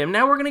named him.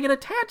 Now we're going to get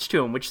attached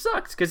to him, which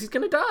sucks, because he's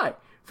going to die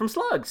from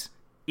slugs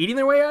eating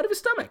their way out of his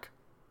stomach.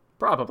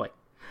 Probably.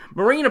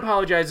 Maureen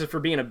apologizes for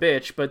being a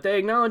bitch, but they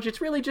acknowledge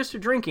it's really just her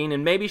drinking,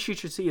 and maybe she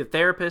should see a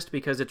therapist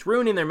because it's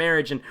ruining their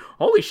marriage, and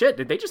holy shit,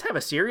 did they just have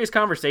a serious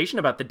conversation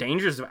about the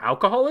dangers of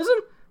alcoholism?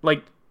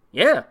 Like,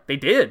 yeah, they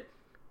did.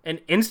 And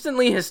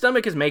instantly his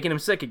stomach is making him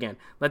sick again.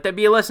 Let that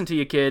be a lesson to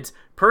you, kids.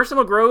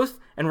 Personal growth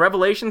and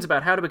revelations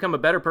about how to become a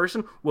better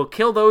person will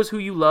kill those who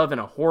you love in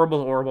a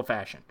horrible, horrible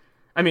fashion.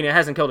 I mean, it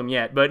hasn't killed him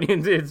yet, but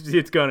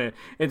it's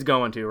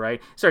going to,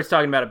 right? Starts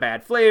talking about a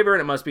bad flavor,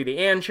 and it must be the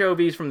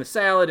anchovies from the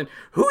salad, and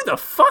who the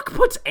fuck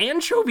puts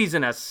anchovies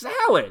in a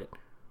salad?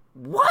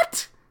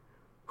 What?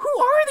 Who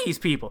are these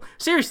people?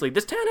 Seriously,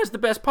 this town has the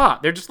best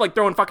pot. They're just like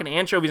throwing fucking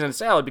anchovies in a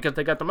salad because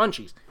they got the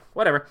munchies.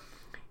 Whatever.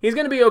 He's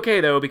gonna be okay,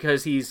 though,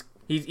 because he's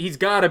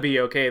gotta be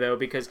okay, though,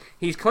 because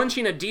he's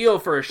clinching a deal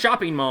for a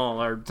shopping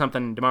mall or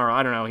something tomorrow.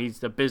 I don't know.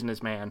 He's a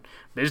businessman.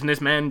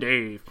 Businessman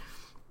Dave.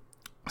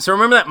 So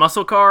remember that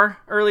muscle car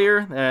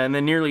earlier, and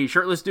the nearly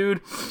shirtless dude?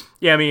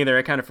 Yeah, me either.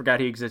 I kind of forgot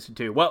he existed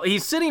too. Well,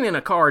 he's sitting in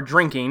a car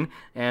drinking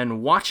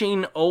and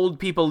watching old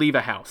people leave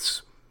a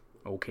house.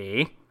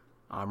 Okay.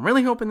 I'm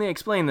really hoping they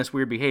explain this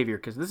weird behavior,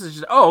 because this is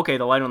just, oh, okay,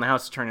 the light on the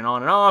house is turning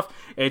on and off.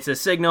 It's a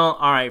signal,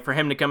 all right, for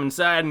him to come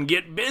inside and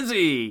get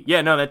busy.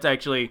 Yeah, no,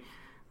 that's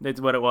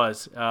what it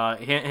was.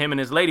 Him and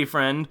his lady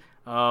friend,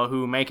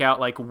 who make out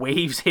like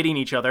waves hitting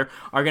each other,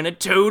 are gonna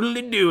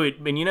totally do it.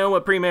 And you know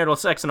what premarital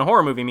sex in a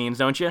horror movie means,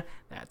 don't you?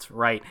 That's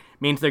right.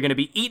 Means they're gonna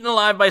be eaten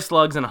alive by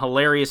slugs in a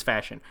hilarious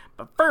fashion.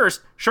 But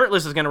first,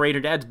 Shirtless is gonna raid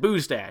her dad's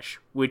booze stash,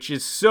 which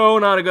is so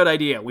not a good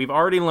idea. We've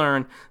already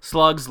learned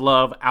slugs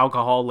love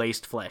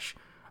alcohol-laced flesh.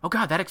 Oh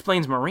god, that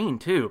explains Maureen,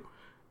 too.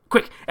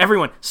 Quick,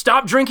 everyone,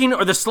 stop drinking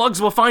or the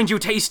slugs will find you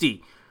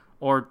tasty.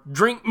 Or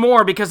drink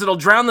more because it'll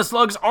drown the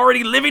slugs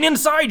already living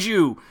inside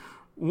you.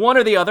 One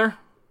or the other.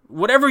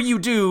 Whatever you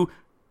do,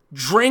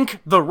 drink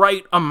the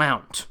right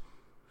amount.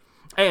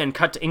 And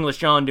cut to English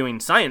John doing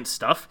science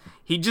stuff.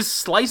 He just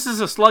slices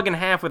a slug in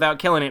half without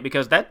killing it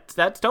because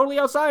that's totally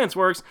how science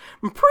works.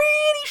 I'm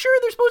pretty sure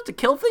they're supposed to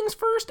kill things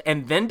first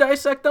and then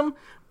dissect them.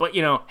 But,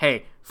 you know,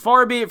 hey,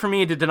 far be it from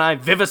me to deny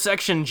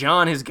Vivisection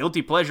John his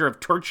guilty pleasure of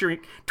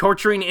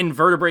torturing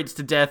invertebrates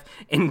to death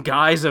in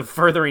guise of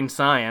furthering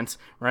science,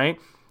 right?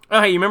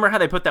 Oh, hey, you remember how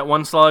they put that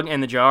one slug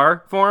in the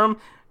jar for him?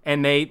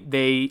 And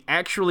they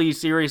actually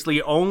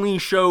seriously only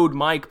showed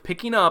Mike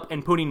picking up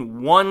and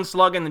putting one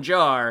slug in the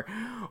jar.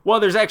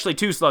 Well, there's actually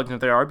two slugs in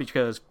the jar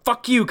because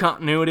fuck you,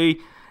 continuity.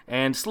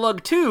 And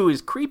slug 2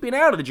 is creeping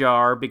out of the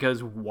jar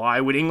because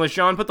why would English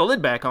John put the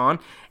lid back on?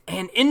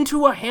 And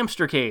into a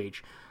hamster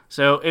cage.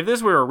 So if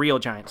this were a real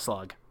giant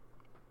slug,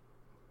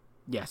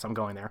 yes, I'm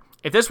going there.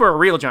 If this were a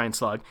real giant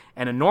slug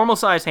and a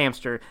normal-sized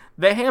hamster,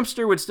 the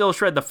hamster would still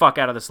shred the fuck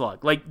out of the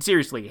slug. Like,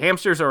 seriously,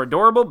 hamsters are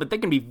adorable, but they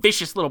can be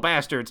vicious little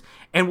bastards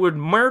and would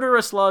murder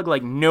a slug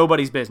like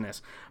nobody's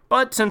business.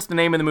 But since the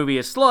name of the movie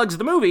is Slugs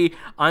The Movie,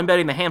 I'm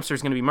betting the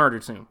hamster's going to be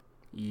murdered soon.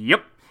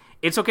 Yep.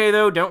 It's okay,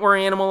 though. Don't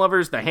worry, animal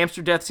lovers. The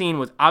hamster death scene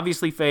was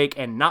obviously fake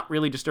and not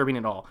really disturbing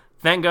at all.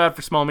 Thank God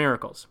for small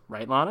miracles.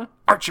 Right, Lana?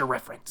 Archer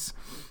reference.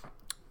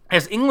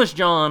 As English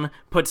John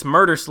puts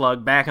Murder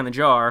Slug back in the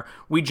jar,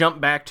 we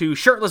jump back to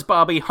shirtless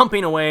Bobby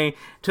humping away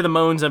to the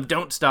moans of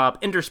Don't Stop,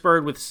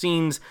 interspersed with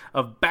scenes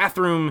of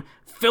bathroom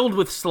filled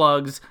with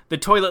slugs, the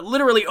toilet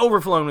literally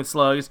overflowing with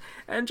slugs,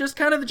 and just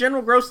kind of the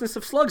general grossness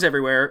of slugs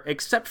everywhere,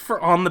 except for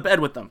on the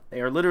bed with them.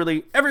 They are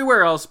literally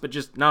everywhere else, but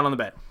just not on the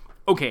bed.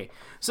 Okay,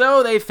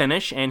 so they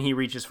finish, and he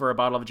reaches for a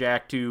bottle of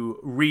Jack to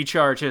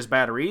recharge his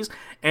batteries,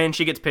 and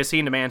she gets pissy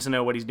and demands to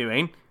know what he's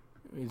doing.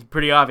 It's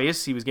pretty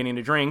obvious he was getting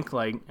a drink,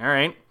 like,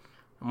 alright.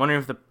 I'm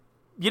wondering if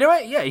you know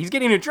what? Yeah, he's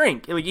getting a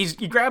drink. Like, he's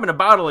grabbing a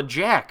bottle of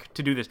Jack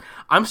to do this.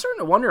 I'm starting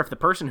to wonder if the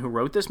person who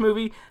wrote this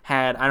movie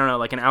had, I don't know,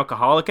 like an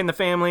alcoholic in the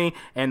family,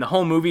 and the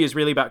whole movie is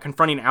really about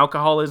confronting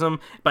alcoholism,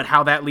 but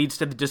how that leads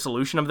to the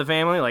dissolution of the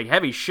family. Like,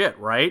 heavy shit,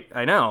 right?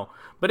 I know.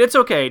 But it's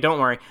okay, don't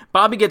worry.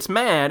 Bobby gets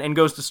mad and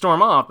goes to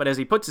storm off, but as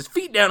he puts his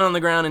feet down on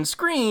the ground and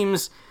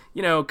screams,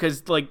 you know,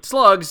 because, like,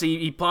 slugs,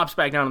 he plops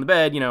back down on the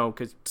bed, you know,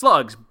 because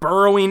slugs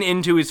burrowing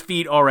into his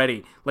feet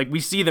already. Like, we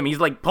see them. He's,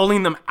 like,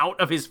 pulling them out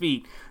of his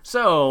feet.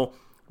 So,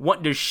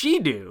 what does she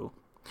do?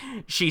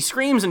 She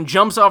screams and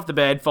jumps off the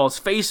bed, falls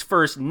face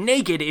first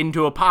naked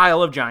into a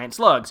pile of giant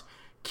slugs.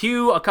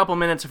 Cue a couple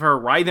minutes of her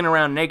writhing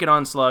around naked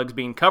on slugs,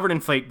 being covered in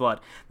fake blood.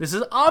 This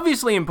is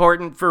obviously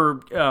important for,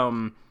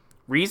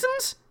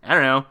 reasons? I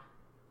don't know.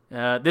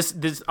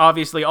 This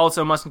obviously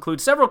also must include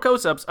several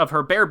close-ups of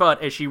her bare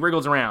butt as she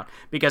wriggles around,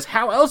 because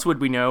how else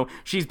would we know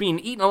she's being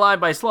eaten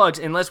alive by slugs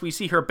unless we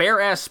see her bare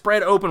ass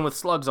spread open with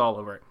slugs all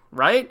over it,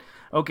 right?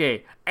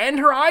 Okay, and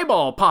her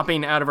eyeball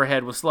popping out of her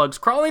head with slugs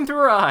crawling through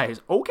her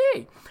eyes.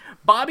 Okay.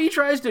 Bobby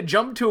tries to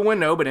jump to a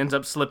window but ends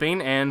up slipping,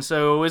 and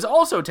so is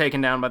also taken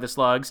down by the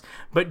slugs.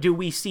 But do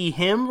we see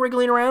him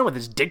wriggling around with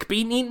his dick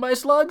being eaten by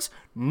slugs?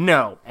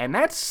 No, and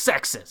that's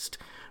sexist.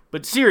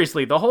 But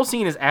seriously, the whole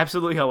scene is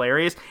absolutely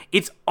hilarious.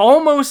 It's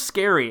almost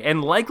scary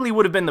and likely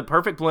would have been the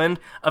perfect blend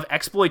of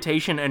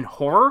exploitation and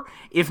horror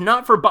if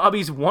not for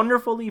Bobby's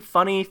wonderfully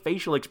funny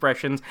facial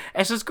expressions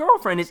as his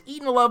girlfriend is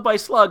eaten alive by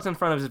slugs in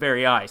front of his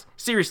very eyes.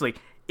 Seriously,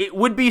 it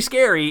would be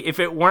scary if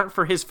it weren't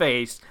for his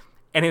face.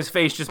 and his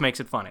face just makes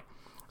it funny.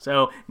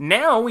 So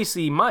now we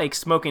see Mike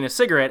smoking a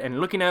cigarette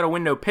and looking out a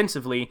window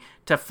pensively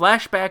to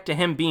flash back to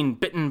him being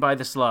bitten by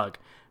the slug.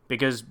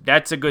 Because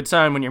that's a good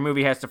sign when your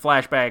movie has to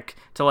flash back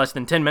to less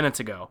than 10 minutes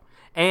ago.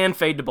 And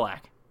fade to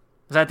black.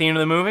 Is that the end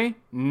of the movie?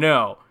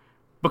 No.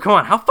 But come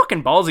on, how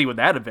fucking ballsy would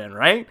that have been,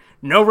 right?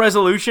 No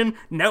resolution,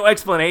 no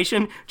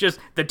explanation, just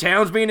the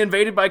town's being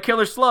invaded by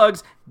killer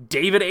slugs,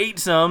 David ate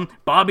some,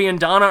 Bobby and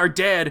Donna are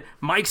dead,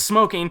 Mike's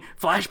smoking,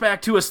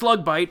 flashback to a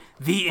slug bite,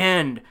 the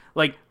end.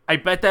 Like, I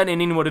bet that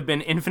ending would have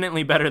been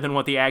infinitely better than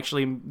what the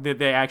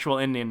actual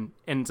ending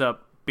ends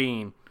up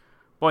being.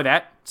 Boy,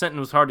 that sentence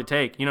was hard to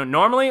take. You know,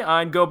 normally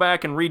I'd go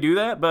back and redo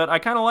that, but I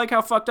kind of like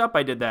how fucked up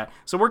I did that,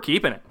 so we're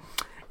keeping it.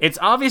 It's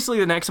obviously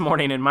the next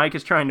morning, and Mike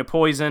is trying to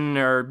poison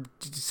or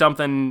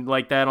something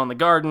like that on the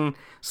garden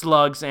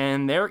slugs,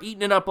 and they're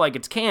eating it up like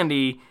it's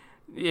candy,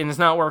 and it's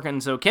not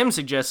working, so Kim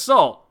suggests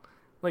salt.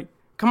 Like,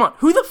 come on,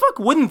 who the fuck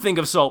wouldn't think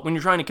of salt when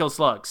you're trying to kill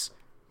slugs?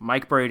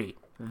 Mike Brady.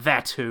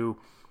 That's who.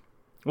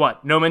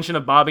 What, no mention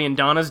of Bobby and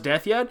Donna's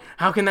death yet?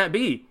 How can that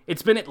be?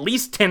 It's been at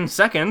least 10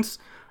 seconds.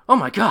 Oh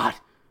my god.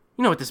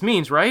 You know what this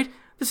means, right?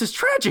 This is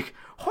tragic.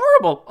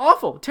 Horrible,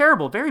 awful,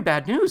 terrible, very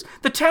bad news.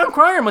 The town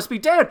crier must be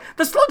dead.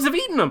 The slugs have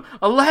eaten him.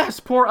 Alas,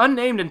 poor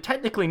unnamed and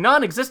technically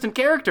non-existent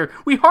character.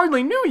 We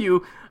hardly knew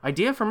you.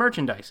 Idea for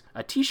merchandise.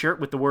 A t-shirt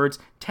with the words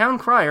Town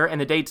Crier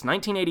and the dates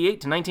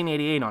 1988 to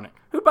 1988 on it.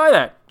 Who'd buy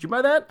that? Did you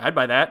buy that? I'd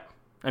buy that.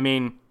 I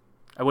mean,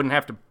 I wouldn't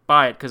have to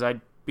buy it because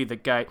I'd be the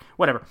guy.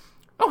 Whatever.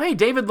 Oh, hey,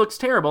 David looks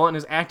terrible and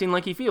is acting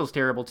like he feels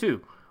terrible,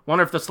 too.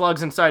 Wonder if the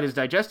slugs inside his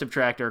digestive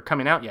tract are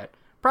coming out yet.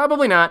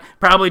 Probably not.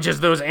 Probably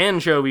just those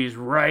anchovies,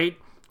 right?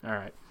 All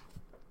right.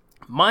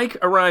 Mike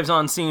arrives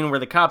on scene where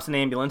the cops and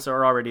ambulance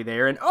are already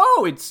there, and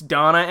oh, it's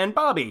Donna and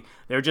Bobby.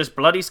 They're just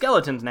bloody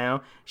skeletons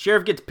now.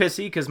 Sheriff gets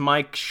pissy because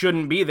Mike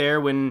shouldn't be there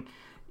when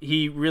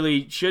he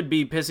really should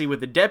be pissy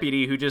with the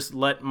deputy who just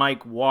let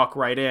Mike walk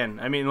right in.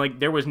 I mean, like,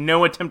 there was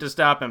no attempt to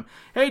stop him.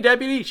 Hey,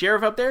 deputy,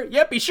 sheriff up there?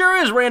 Yep, he sure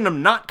is,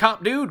 random not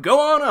cop dude. Go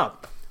on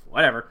up.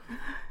 Whatever.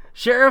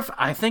 Sheriff,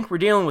 I think we're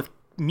dealing with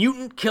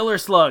mutant killer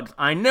slugs.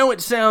 I know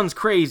it sounds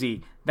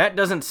crazy. That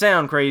doesn't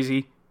sound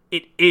crazy.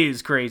 It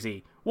is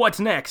crazy. What's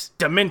next?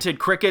 Demented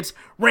crickets?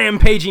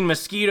 Rampaging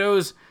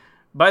mosquitoes?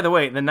 By the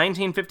way, the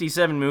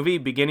 1957 movie,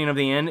 Beginning of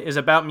the End, is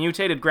about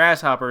mutated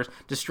grasshoppers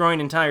destroying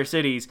entire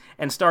cities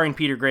and starring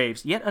Peter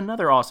Graves. Yet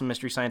another awesome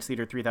Mystery Science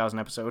Theater 3000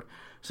 episode.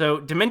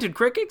 So, demented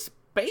crickets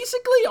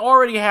basically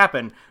already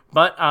happened,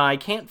 but I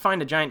can't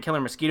find a giant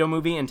killer mosquito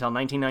movie until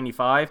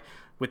 1995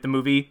 with the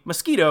movie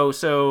Mosquito,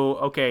 so,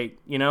 okay,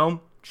 you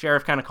know,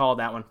 Sheriff kind of called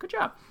that one. Good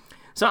job.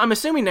 So I'm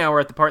assuming now we're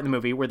at the part in the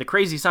movie where the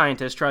crazy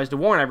scientist tries to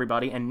warn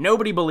everybody and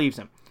nobody believes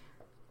him.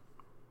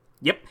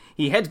 Yep,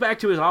 he heads back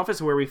to his office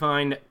where we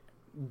find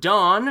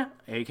Don,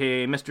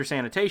 aka Mr.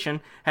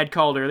 Sanitation, had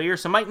called earlier,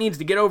 so Mike needs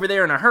to get over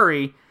there in a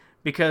hurry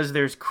because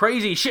there's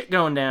crazy shit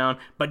going down,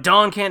 but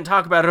Don can't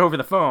talk about it over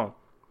the phone.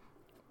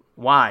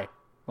 Why?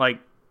 Like,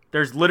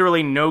 there's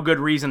literally no good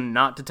reason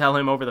not to tell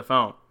him over the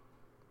phone.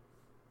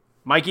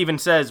 Mike even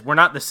says, we're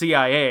not the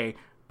CIA,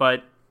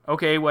 but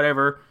okay,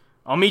 whatever.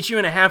 I'll meet you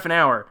in a half an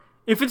hour.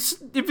 If it's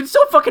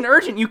so fucking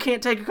urgent you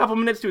can't take a couple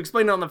minutes to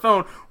explain it on the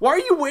phone, why are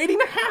you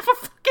waiting a half a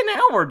fucking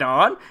hour,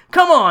 Don?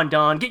 Come on,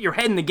 Don, get your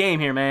head in the game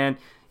here, man.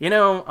 You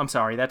know, I'm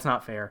sorry, that's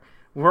not fair.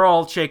 We're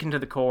all shaken to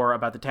the core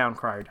about the town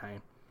crier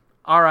dying.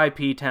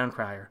 R.I.P. Town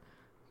Crier.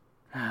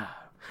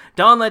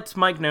 Don lets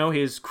Mike know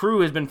his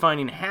crew has been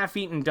finding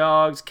half-eaten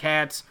dogs,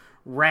 cats,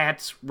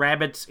 rats,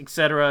 rabbits,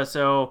 etc.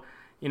 So,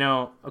 you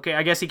know, okay,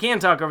 I guess he can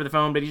talk over the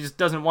phone, but he just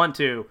doesn't want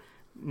to.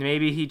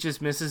 Maybe he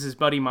just misses his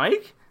buddy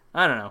Mike?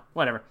 I don't know,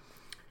 whatever.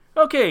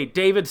 Okay,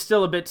 David's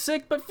still a bit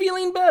sick, but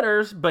feeling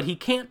better, but he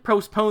can't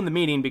postpone the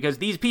meeting because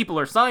these people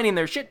are signing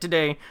their shit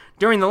today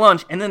during the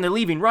lunch, and then they're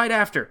leaving right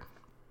after.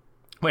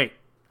 Wait,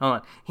 hold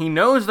on. He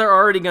knows they're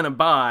already going to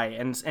buy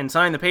and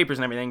sign the papers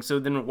and everything, so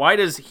then why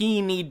does he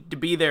need to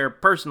be there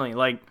personally?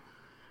 Like,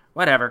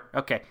 whatever.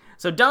 Okay,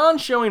 so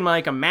Don's showing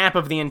Mike a map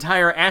of the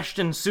entire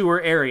Ashton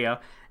Sewer area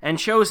and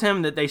shows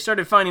him that they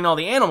started finding all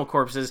the animal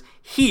corpses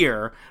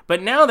here,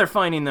 but now they're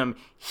finding them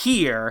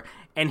here,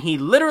 and he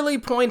literally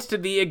points to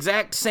the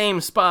exact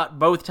same spot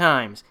both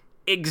times.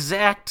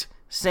 Exact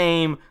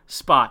same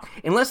spot.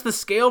 Unless the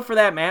scale for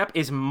that map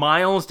is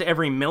miles to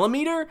every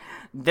millimeter,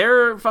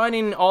 they're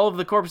finding all of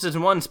the corpses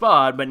in one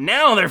spot, but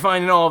now they're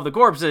finding all of the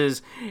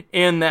corpses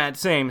in that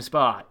same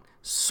spot.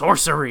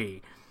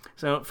 Sorcery.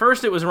 So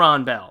first it was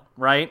Ron Bell,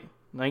 right?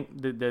 Like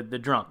the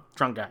drunk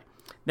guy.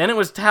 Then it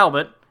was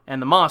Talbot and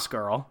the Moss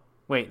Girl.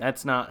 Wait,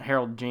 that's not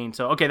Harold Jean.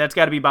 So, okay, that's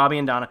got to be Bobby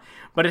and Donna.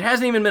 But it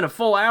hasn't even been a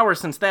full hour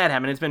since that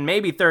happened. It's been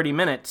maybe 30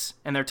 minutes,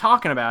 and they're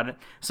talking about it.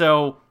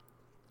 So,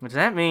 what does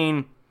that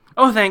mean?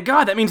 Oh, thank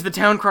God. That means the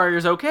town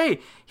crier's okay.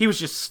 He was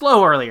just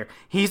slow earlier.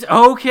 He's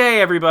okay,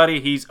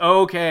 everybody. He's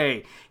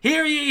okay.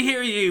 Hear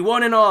ye,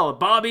 one and all.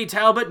 Bobby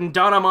Talbot and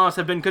Donna Moss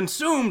have been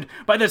consumed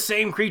by the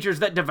same creatures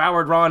that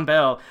devoured Ron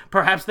Bell.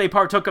 Perhaps they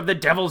partook of the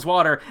devil's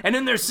water, and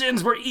in their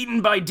sins were eaten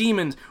by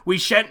demons. We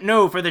shan't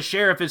know, for the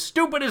sheriff is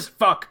stupid as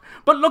fuck.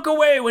 But look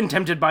away when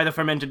tempted by the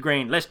fermented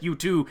grain, lest you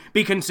too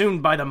be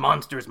consumed by the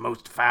monsters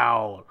most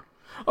foul.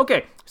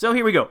 Okay, so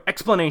here we go.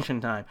 Explanation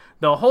time.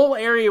 The whole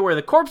area where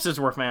the corpses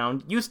were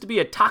found used to be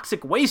a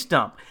toxic waste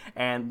dump,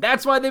 and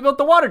that's why they built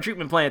the water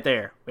treatment plant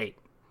there. Wait.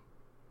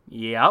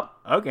 Yep,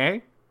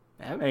 okay.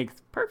 That makes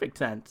perfect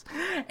sense.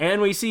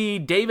 And we see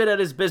David at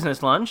his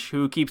business lunch,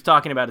 who keeps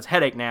talking about his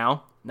headache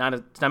now. Not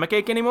a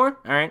stomachache anymore?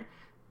 Alright.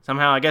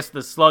 Somehow, I guess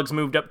the slugs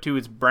moved up to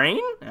his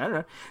brain? I don't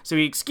know. So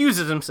he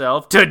excuses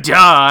himself to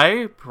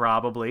die,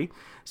 probably.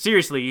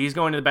 Seriously, he's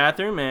going to the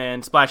bathroom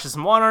and splashes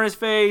some water on his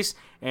face,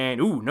 and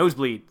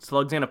nosebleed.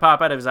 Slug's gonna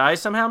pop out of his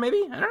eyes somehow,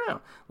 maybe? I don't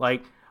know.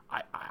 Like,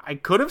 I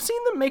could have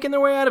seen them making their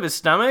way out of his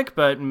stomach,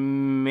 but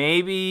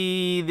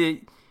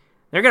maybe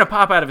they're gonna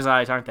pop out of his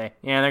eyes, aren't they?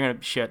 Yeah,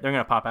 they're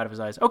gonna pop out of his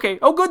eyes. Okay,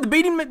 oh good,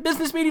 the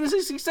business meeting is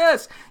a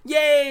success!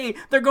 Yay!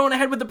 They're going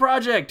ahead with the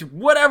project,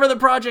 whatever the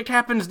project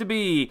happens to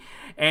be.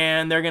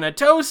 And they're gonna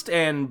toast,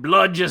 and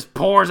blood just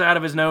pours out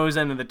of his nose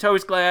into the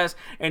toast glass,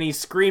 and he's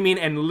screaming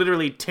and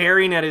literally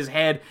tearing at his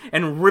head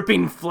and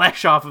ripping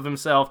flesh off of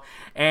himself,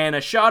 and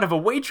a shot of a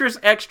waitress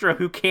extra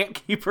who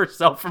can't keep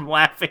herself from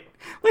laughing.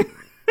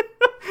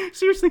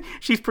 Seriously,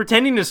 she's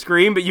pretending to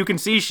scream, but you can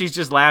see she's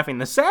just laughing.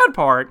 The sad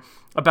part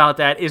about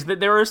that is that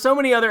there are so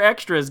many other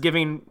extras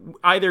giving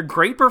either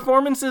great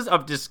performances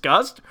of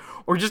disgust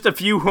or just a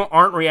few who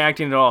aren't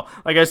reacting at all.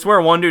 Like, I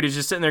swear one dude is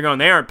just sitting there going,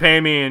 they aren't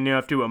paying me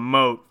enough to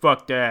emote.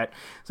 Fuck that.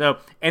 So,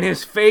 and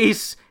his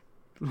face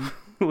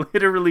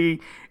literally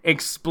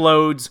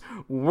explodes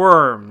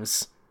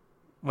worms.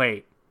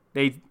 Wait.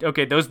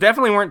 Okay, those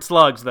definitely weren't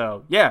slugs,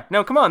 though. Yeah,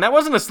 no, come on, that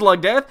wasn't a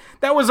slug death.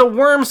 That was a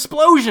worm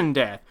explosion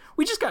death.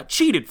 We just got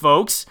cheated,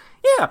 folks.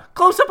 Yeah,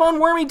 close up on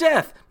wormy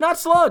death. Not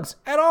slugs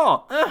at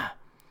all. Ugh.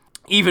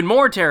 Even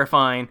more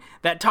terrifying,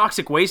 that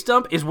toxic waste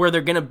dump is where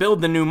they're going to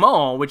build the new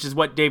mall, which is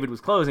what David was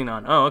closing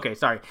on. Oh, okay,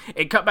 sorry.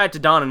 It cut back to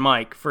Don and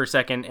Mike for a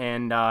second,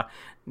 and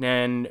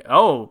then,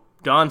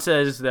 Don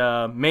says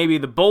maybe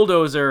the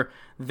bulldozer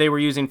they were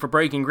using for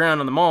breaking ground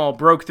on the mall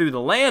broke through the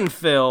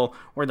landfill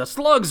where the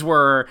slugs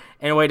were.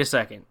 And wait a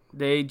second.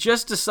 They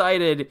just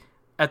decided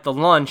at the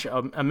lunch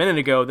a minute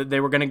ago that they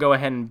were going to go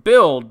ahead and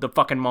build the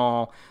fucking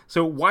mall.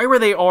 So why were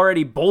they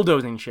already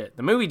bulldozing shit?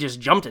 The movie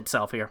just jumped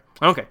itself here.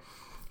 Okay.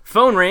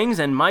 Phone rings,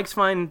 and Mike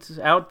finds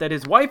out that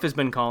his wife has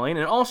been calling,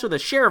 and also the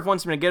sheriff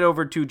wants him to get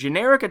over to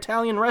generic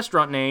Italian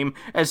restaurant name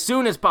as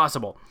soon as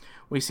possible.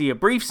 We see a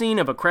brief scene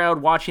of a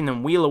crowd watching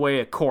them wheel away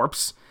a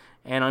corpse,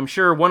 and I'm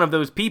sure one of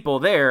those people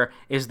there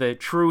is the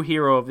true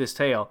hero of this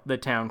tale, the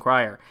town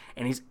crier.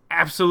 And he's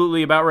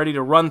absolutely about ready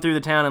to run through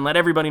the town and let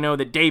everybody know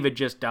that David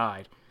just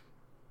died.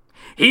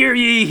 Hear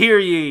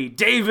ye,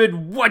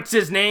 David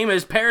what's-his-name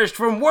has perished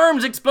from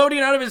worms exploding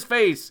out of his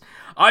face.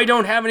 I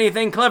don't have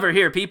anything clever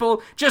here,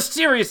 people. Just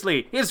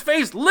seriously, his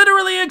face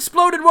literally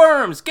exploded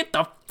worms. Get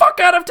the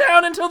fuck out of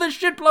town until this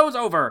shit blows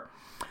over.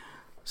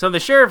 So the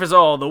sheriff is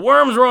all, the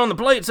worms were on the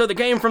plate, so they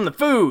came from the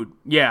food.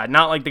 Yeah,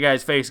 not like the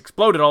guy's face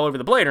exploded all over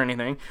the plate or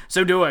anything.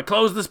 So do I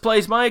close this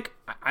place, Mike?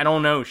 I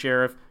don't know,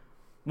 Sheriff.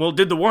 Well,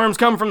 did the worms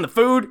come from the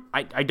food?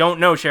 I don't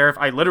know, Sheriff.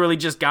 I literally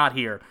just got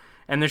here.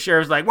 And the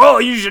sheriff's like, well,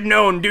 you should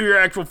know and do your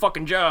actual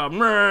fucking job.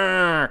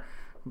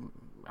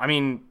 I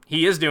mean,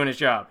 he is doing his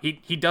job.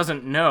 He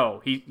doesn't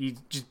know. He's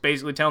just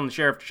basically telling the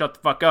sheriff to shut the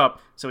fuck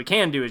up so he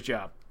can do his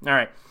job. All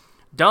right.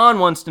 Don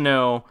wants to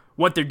know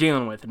what they're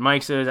dealing with. And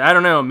Mike says, I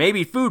don't know,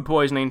 maybe food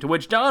poisoning, to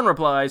which Don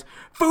replies,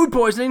 food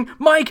poisoning?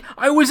 Mike,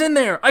 I was in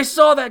there. I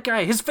saw that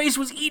guy. His face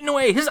was eaten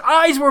away. His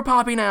eyes were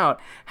popping out.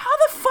 How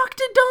the fuck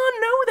did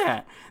Don know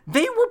that?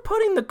 They were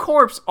putting the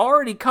corpse,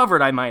 already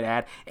covered, I might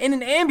add, in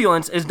an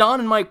ambulance as Don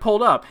and Mike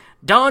pulled up.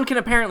 Don can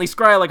apparently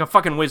scry like a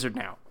fucking wizard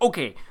now.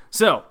 Okay,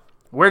 so,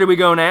 where do we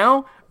go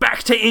now?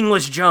 Back to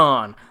English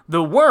John.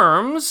 The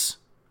worms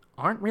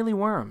aren't really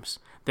worms.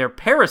 They're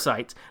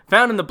parasites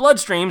found in the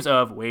bloodstreams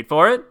of, wait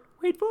for it,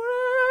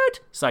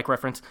 psych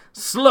reference,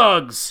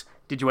 slugs.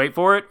 Did you wait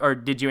for it, or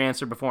did you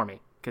answer before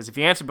me? Because if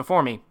you answered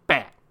before me,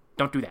 bad.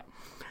 Don't do that.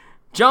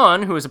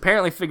 John, who has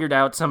apparently figured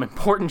out some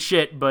important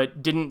shit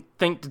but didn't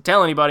think to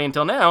tell anybody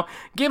until now,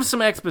 gives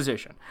some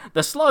exposition.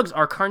 The slugs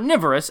are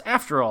carnivorous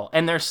after all,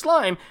 and their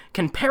slime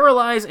can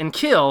paralyze and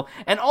kill,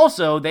 and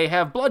also they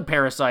have blood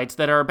parasites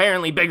that are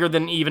apparently bigger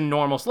than even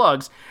normal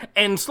slugs,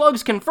 and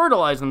slugs can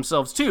fertilize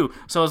themselves too,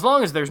 so as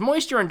long as there's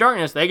moisture and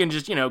darkness, they can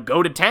just,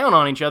 go to town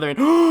on each other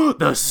and,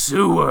 the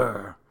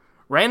sewer!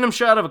 Random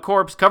shot of a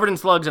corpse covered in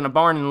slugs in a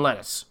barn and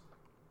lettuce.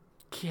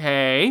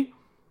 Okay.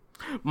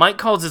 Mike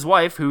calls his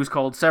wife, who's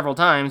called several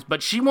times,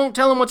 but she won't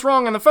tell him what's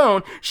wrong on the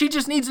phone. She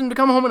just needs him to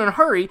come home in a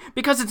hurry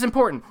because it's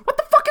important. What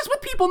the fuck is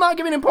with people not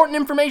giving important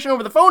information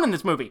over the phone in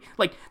this movie?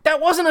 Like, that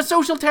wasn't a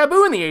social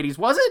taboo in the 80s,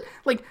 was it?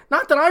 Like,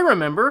 not that I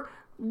remember.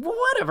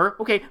 Whatever.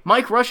 Okay,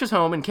 Mike rushes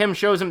home, and Kim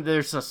shows him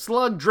there's a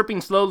slug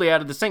dripping slowly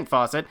out of the sink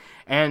faucet,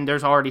 and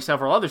there's already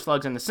several other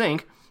slugs in the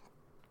sink.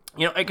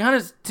 You know, it kind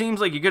of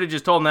seems like you could have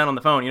just told him that on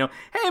the phone, you know.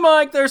 Hey,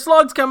 Mike, there's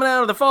slugs coming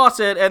out of the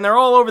faucet, and they're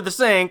all over the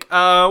sink.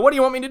 What do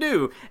you want me to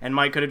do? And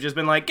Mike could have just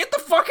been like, get the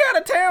fuck out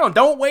of town.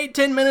 Don't wait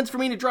 10 minutes for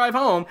me to drive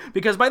home,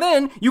 because by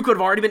then, you could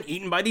have already been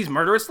eaten by these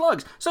murderous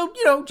slugs. So,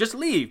 you know, just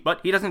leave. But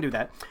he doesn't do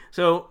that.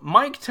 So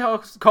Mike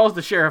calls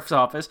the sheriff's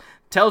office,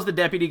 tells the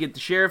deputy to get the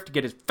sheriff to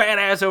get his fat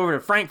ass over to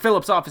Frank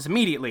Phillips' office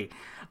immediately.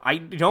 I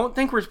don't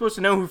think we're supposed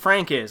to know who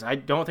Frank is. I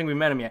don't think we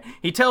met him yet.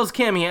 He tells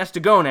Kim he has to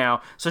go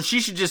now, so she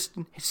should just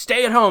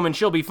stay at home and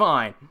she'll be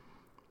fine.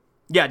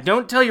 Yeah,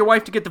 don't tell your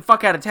wife to get the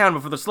fuck out of town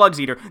before the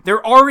slugs eat her.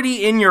 They're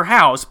already in your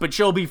house, but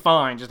she'll be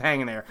fine just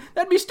hanging there.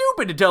 That'd be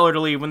stupid to tell her to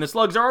leave when the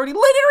slugs are already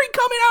literally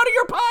coming out of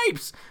your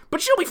pipes.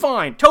 But she'll be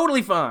fine.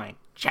 Totally fine.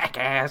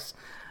 Jackass.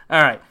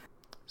 Alright,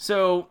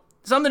 so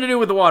something to do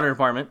with the water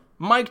department.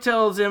 Mike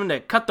tells him to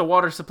cut the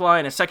water supply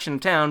in a section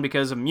of town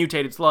because of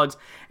mutated slugs,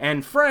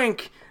 and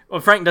Frank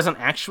doesn't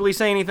actually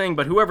say anything,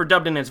 but whoever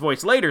dubbed in his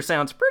voice later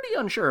sounds pretty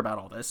unsure about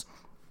all this.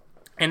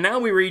 And now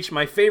we reach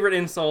my favorite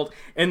insult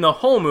in the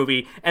whole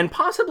movie, and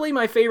possibly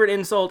my favorite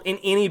insult in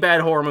any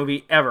bad horror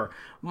movie ever.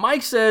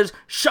 Mike says,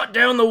 shut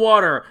down the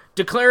water,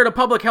 declare it a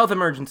public health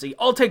emergency,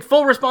 I'll take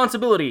full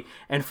responsibility.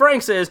 And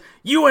Frank says,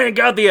 you ain't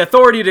got the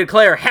authority to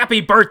declare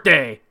happy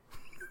birthday.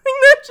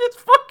 That's just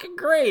fucking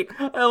great.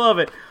 I love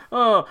it.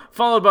 Oh,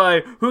 followed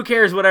by, who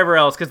cares whatever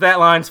else, because that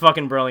line's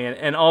fucking brilliant.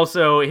 And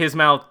also, his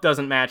mouth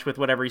doesn't match with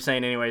whatever he's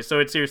saying anyway, so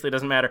it seriously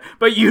doesn't matter.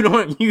 But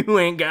you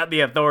ain't got the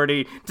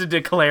authority to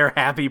declare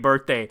happy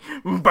birthday.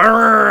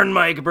 Burn,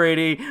 Mike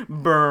Brady,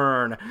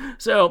 burn.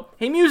 So,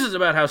 he muses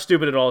about how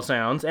stupid it all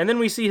sounds, and then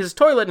we see his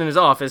toilet in his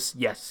office.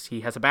 Yes,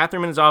 he has a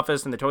bathroom in his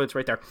office, and the toilet's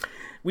right there.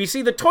 We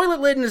see the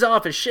toilet lid in his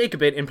office shake a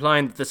bit,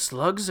 implying that the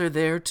slugs are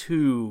there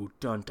too.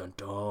 Dun dun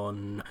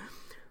dun.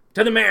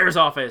 To the mayor's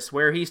office,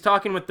 where he's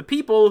talking with the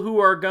people who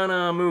are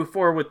gonna move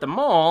forward with the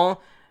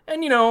mall,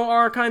 and, you know,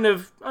 are kind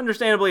of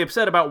understandably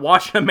upset about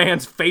watching a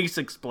man's face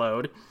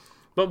explode.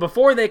 But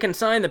before they can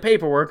sign the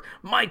paperwork,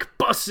 Mike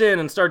busts in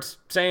and starts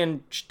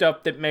saying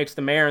stuff that makes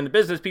the mayor and the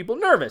business people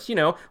nervous, you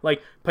know,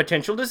 like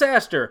potential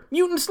disaster,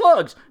 mutant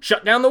slugs,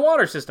 shut down the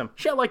water system,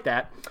 shit like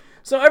that.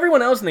 So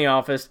everyone else in the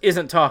office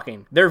isn't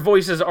talking. Their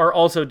voices are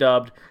also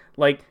dubbed,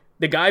 like,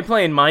 the guy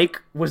playing Mike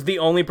was the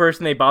only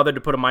person they bothered to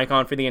put a mic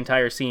on for the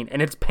entire scene,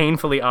 and it's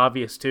painfully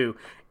obvious, too.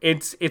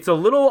 It's a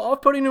little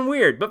off-putting and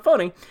weird, but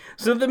funny.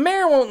 So the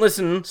mayor won't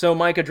listen, so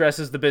Mike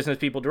addresses the business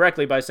people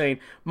directly by saying,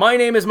 my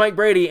name is Mike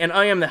Brady, and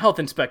I am the health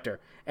inspector.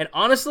 And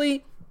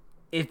honestly,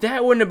 if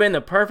that wouldn't have been the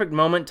perfect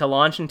moment to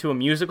launch into a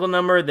musical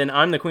number, then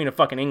I'm the Queen of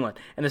fucking England.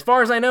 And as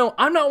far as I know,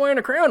 I'm not wearing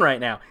a crown right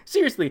now.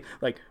 Seriously,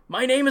 like,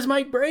 my name is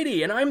Mike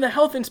Brady, and I'm the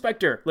health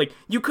inspector. Like,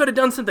 you could have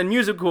done something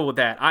musical with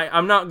that.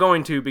 I'm not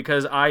going to,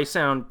 because I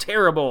sound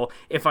terrible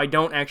if I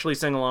don't actually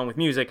sing along with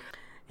music.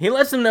 He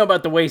lets them know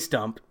about the waste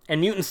dump, and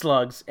mutant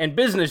slugs, and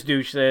Business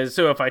Douche says,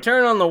 so if I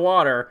turn on the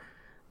water,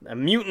 a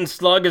mutant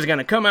slug is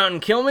gonna come out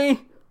and kill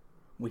me?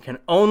 We can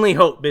only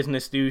hope,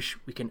 Business Douche.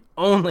 We can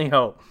only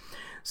hope.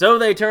 So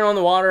they turn on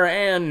the water,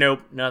 and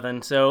nope,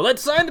 nothing. So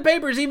let's sign the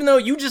papers, even though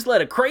you just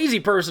let a crazy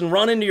person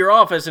run into your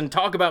office and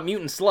talk about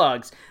mutant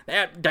slugs.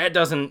 That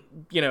doesn't,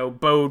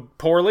 bode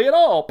poorly at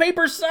all.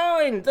 Papers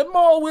signed! The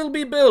mall will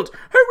be built!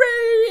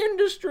 Hooray,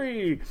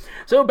 industry!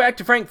 So back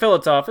to Frank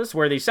Phillips' office,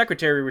 where the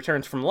secretary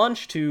returns from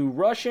lunch to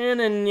rush in,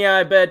 and yeah,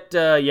 I bet,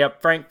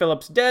 Frank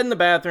Phillips dead in the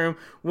bathroom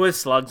with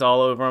slugs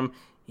all over him.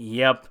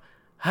 Yep.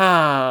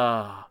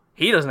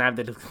 He doesn't have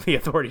the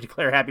authority to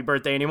declare happy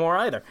birthday anymore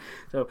either.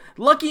 So,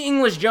 lucky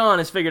English John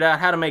has figured out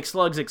how to make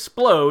slugs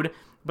explode,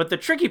 but the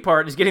tricky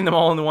part is getting them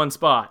all into one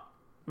spot.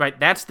 Right,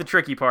 that's the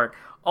tricky part.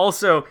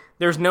 Also,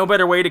 there's no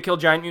better way to kill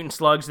giant mutant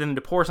slugs than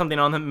to pour something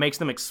on them that makes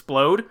them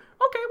explode.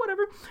 Okay,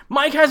 whatever.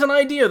 Mike has an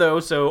idea,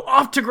 though, so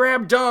off to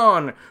grab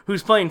Don,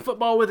 who's playing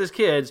football with his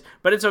kids,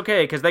 but it's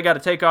okay, because they got to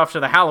take off to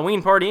the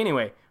Halloween party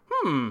anyway.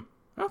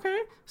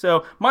 Okay.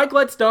 So Mike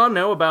lets Don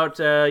know about,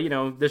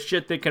 this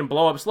shit that can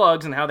blow up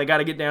slugs and how they got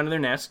to get down to their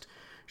nest.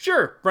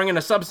 Sure, bringing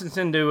a substance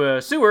into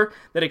a sewer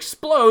that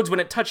explodes when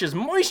it touches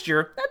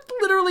moisture, that's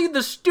literally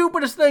the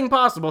stupidest thing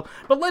possible,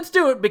 but let's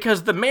do it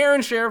because the mayor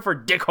and sheriff are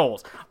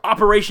dickholes.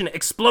 Operation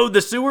Explode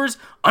the Sewers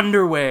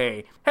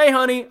underway. Hey,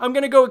 honey, I'm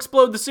gonna go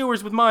explode the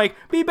sewers with Mike.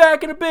 Be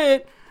back in a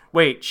bit.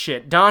 Wait,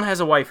 shit, Don has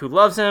a wife who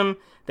loves him.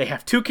 They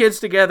have 2 kids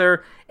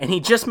together, and he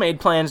just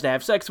made plans to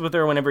have sex with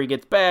her whenever he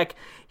gets back.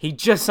 He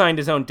just signed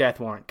his own death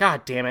warrant.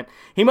 God damn it.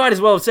 He might as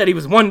well have said he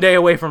was 1 day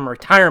away from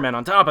retirement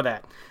on top of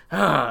that.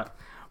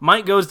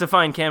 Mike goes to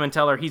find Kim and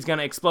tell her he's going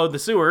to explode the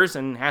sewers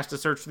and has to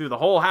search through the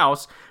whole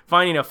house,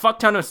 finding a fuck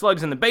ton of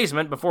slugs in the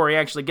basement before he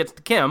actually gets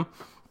to Kim.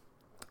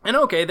 And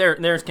okay,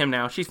 there's Kim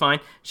now. She's fine.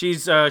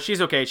 She's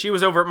okay. She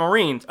was over at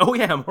Maureen's. Oh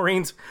yeah,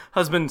 Maureen's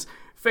husband's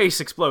face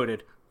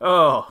exploded.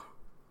 Oh.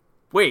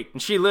 Wait,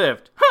 and she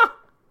lived. Huh.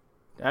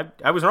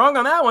 I was wrong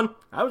on that one.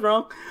 I was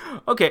wrong.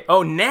 Okay,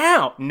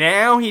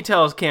 now he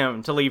tells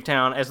Kim to leave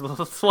town as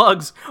the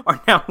slugs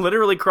are now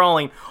literally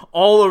crawling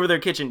all over their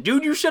kitchen.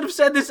 Dude, you should have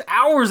said this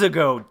hours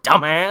ago,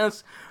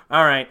 dumbass.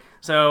 All right,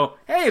 so,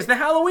 hey, it's the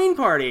Halloween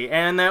party,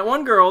 and that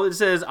one girl that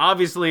says,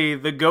 obviously,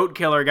 the goat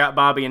killer got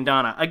Bobby and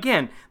Donna.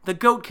 Again, the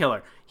goat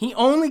killer. He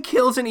only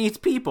kills and eats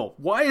people.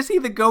 Why is he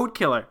the goat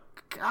killer?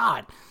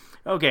 God.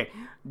 Okay,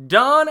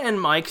 Don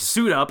and Mike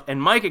suit up,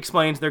 and Mike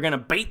explains they're going to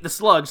bait the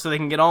slugs so they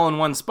can get all in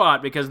one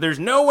spot, because there's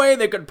no way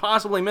they could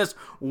possibly miss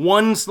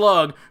one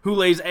slug who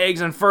lays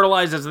eggs and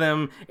fertilizes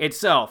them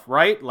itself,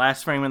 right?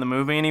 Last frame of the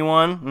movie,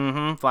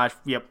 anyone? Flash,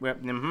 yep,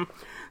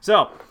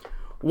 So,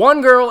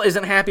 one girl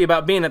isn't happy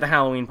about being at the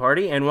Halloween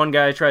party, and one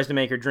guy tries to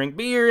make her drink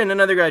beer, and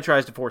another guy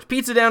tries to force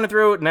pizza down her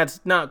throat, and that's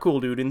not cool,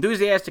 dude.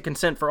 Enthusiastic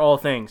consent for all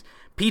things.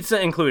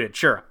 Pizza included,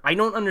 sure. I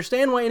don't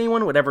understand why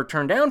anyone would ever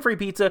turn down free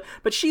pizza,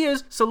 but she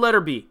is, so let her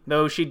be.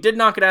 Though she did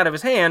knock it out of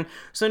his hand,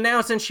 so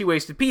now since she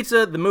wasted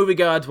pizza, the movie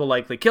gods will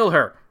likely kill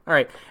her.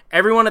 Alright,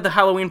 everyone at the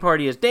Halloween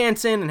party is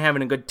dancing and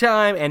having a good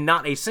time, and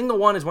not a single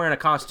one is wearing a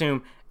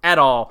costume at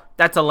all.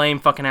 That's a lame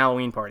fucking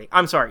Halloween party.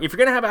 I'm sorry, if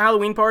you're gonna have a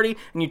Halloween party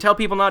and you tell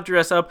people not to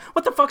dress up,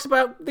 what the fuck's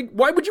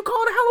why would you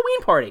call it a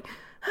Halloween party?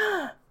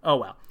 Oh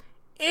well.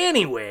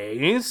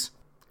 Anyways,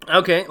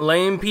 okay,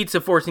 lame pizza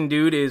forcing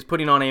dude is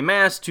putting on a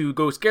mask to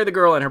go scare the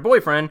girl and her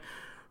boyfriend,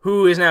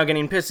 who is now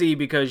getting pissy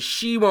because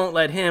she won't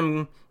let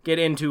him get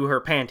into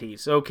her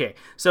panties. Okay,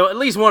 so at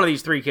least one of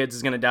these three kids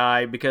is gonna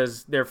die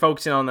because they're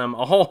focusing on them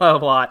a whole hell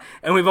of a lot,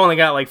 and we've only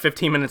got like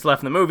 15 minutes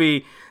left in the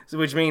movie,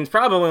 which means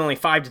probably only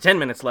 5 to 10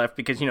 minutes left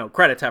because,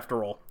 credits have to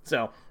roll.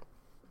 So,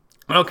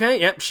 okay,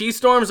 yep, she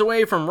storms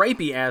away from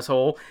rapey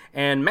asshole,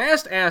 and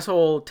masked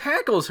asshole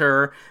tackles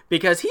her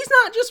because he's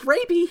not just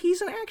rapey,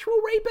 he's an actual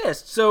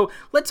rapist. So,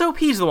 let's hope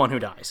he's the one who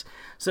dies.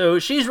 So,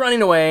 she's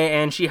running away,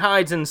 and she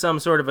hides in some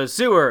sort of a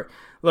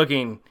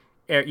sewer-looking...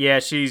 Yeah,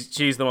 she's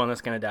the one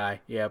that's gonna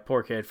die. Yeah,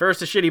 poor kid.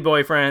 First a shitty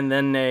boyfriend,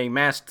 then a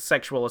masked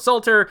sexual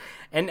assaulter,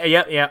 and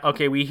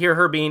okay, we hear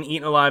her being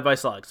eaten alive by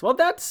slugs. Well,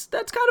 that's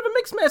kind of a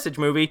mixed message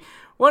movie.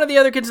 One of the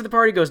other kids at the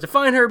party goes to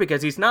find her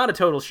because he's not a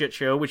total shit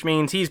show, which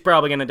means he's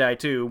probably gonna die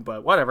too,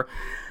 but whatever.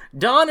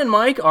 Don and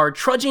Mike are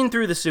trudging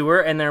through the sewer,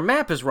 and their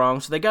map is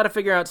wrong, so they gotta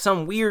figure out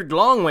some weird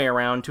long way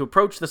around to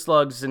approach the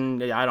slugs,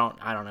 and I don't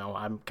know,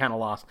 I'm kinda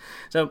lost.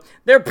 So,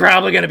 they're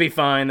probably gonna be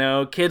fine,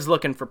 though. Kid's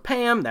looking for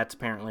Pam, that's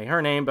apparently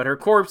her name, but her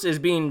corpse is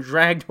being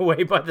dragged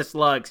away by the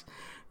slugs.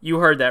 You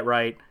heard that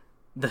right.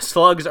 The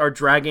slugs are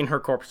dragging her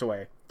corpse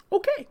away.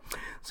 Okay.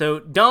 So,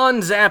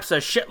 Don zaps a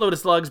shitload of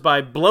slugs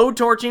by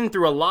blowtorching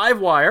through a live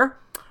wire.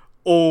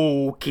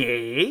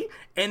 Okay.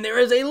 And there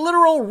is a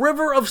literal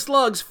river of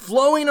slugs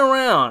flowing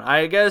around.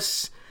 I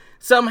guess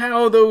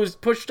somehow those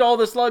pushed all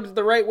the slugs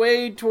the right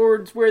way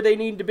towards where they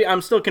need to be.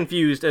 I'm still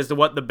confused as to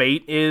what the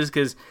bait is,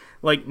 because,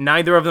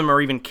 neither of them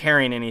are even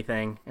carrying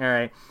anything.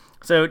 Alright.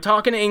 So,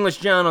 talking to English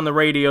John on the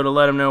radio to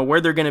let him know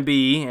where they're going to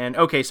be. And,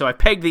 okay, so I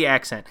pegged the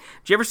accent.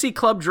 Did you ever see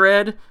Club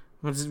Dread?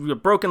 It's a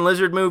Broken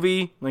Lizard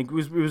movie. It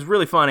was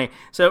really funny.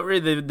 So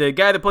the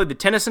guy that played the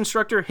tennis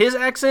instructor, his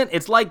accent,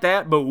 it's like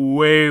that, but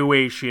way,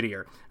 way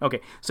shittier. Okay,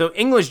 so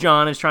English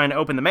John is trying to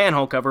open the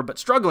manhole cover, but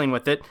struggling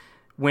with it,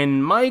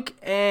 when Mike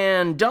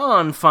and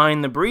Don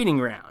find the breeding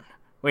ground.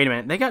 Wait a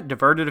minute, they got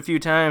diverted a few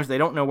times, they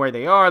don't know where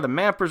they are, the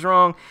map was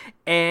wrong,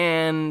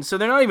 and so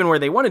they're not even where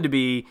they wanted to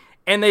be,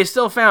 and they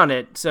still found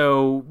it,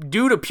 so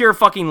due to pure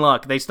fucking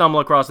luck, they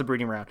stumble across the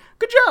breeding ground.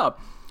 Good job!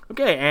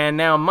 Okay, and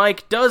now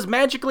Mike does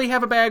magically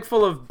have a bag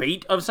full of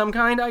bait of some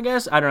kind, I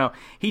guess? I don't know.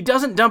 He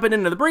doesn't dump it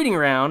into the breeding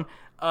ground.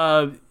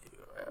 Well,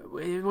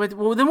 then what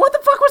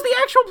the fuck was the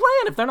actual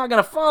plan if they're not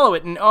going to follow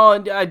it? And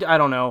I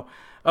don't know.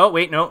 Oh,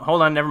 wait, no,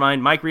 hold on, never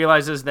mind. Mike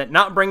realizes that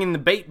not bringing the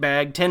bait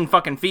bag 10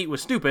 fucking feet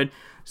was stupid,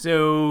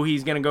 so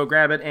he's going to go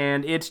grab it,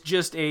 and it's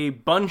just a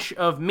bunch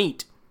of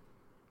meat.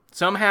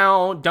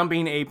 Somehow,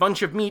 dumping a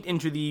bunch of meat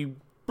into the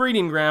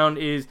breeding ground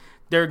is...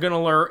 They're going to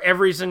lure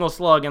every single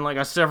slug in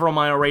a several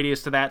mile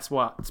radius to that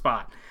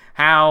spot.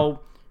 How?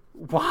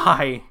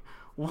 Why?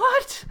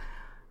 What?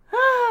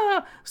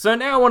 Ah. So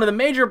now one of the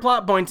major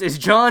plot points is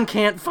John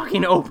can't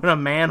fucking open a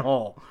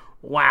manhole.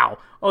 Wow.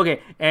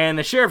 Okay, and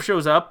the sheriff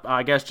shows up,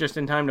 I guess just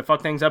in time to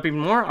fuck things up even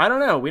more. I don't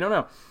know. We don't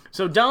know.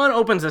 So Don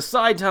opens a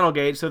side tunnel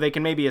gate so they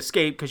can maybe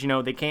escape because,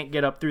 they can't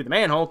get up through the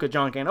manhole because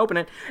John can't open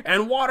it.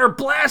 And water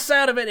blasts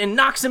out of it and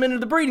knocks him into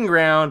the breeding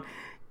ground.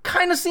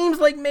 Kind of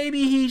seems like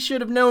maybe he should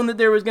have known that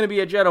there was going to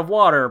be a jet of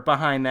water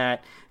behind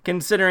that,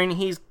 considering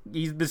he's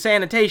the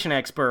sanitation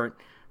expert.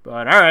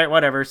 But alright,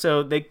 whatever.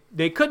 So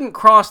they couldn't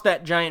cross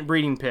that giant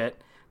breeding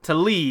pit to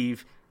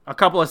leave a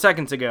couple of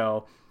seconds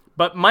ago,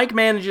 but Mike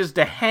manages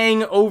to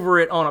hang over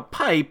it on a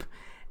pipe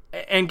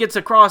and gets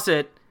across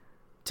it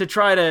to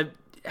try to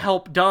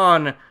help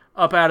Don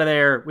up out of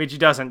there, which he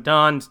doesn't.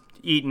 Don's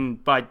eaten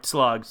by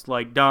slugs.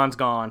 Don's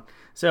gone.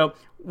 So...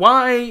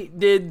 why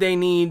did they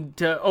need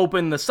to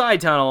open the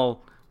side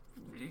tunnel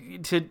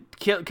to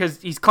kill?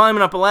 Because he's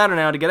climbing up a ladder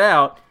now to get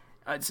out.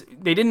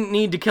 They didn't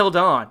need to kill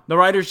Don. The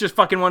writers just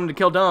fucking wanted to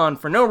kill Don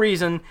for no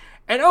reason.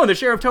 And the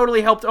sheriff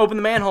totally helped open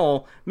the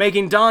manhole,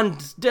 making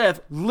Don's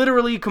death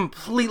literally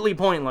completely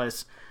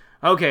pointless.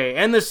 Okay,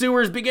 and the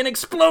sewers begin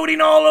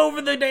exploding all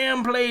over the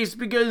damn place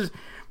because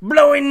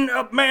blowing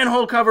up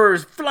manhole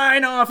covers,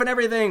 flying off and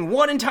everything.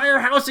 One entire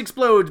house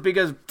explodes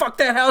because fuck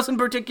that house in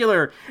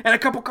particular. And a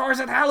couple cars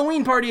at the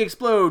Halloween party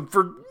explode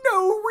for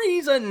no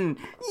reason.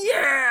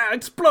 Yeah,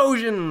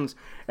 explosions.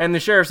 And the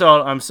sheriff's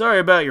all, I'm sorry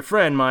about your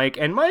friend, Mike.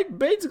 And Mike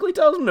basically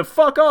tells him to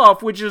fuck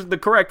off, which is the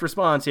correct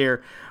response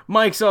here.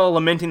 Mike's all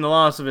lamenting the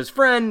loss of his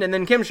friend, and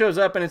then Kim shows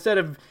up, and instead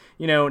of,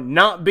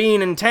 not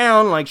being in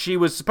town like she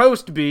was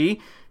supposed to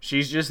be,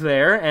 she's just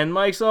there, and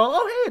Mike's all,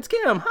 oh, hey, it's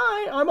Kim.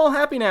 Hi, I'm all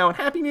happy now, and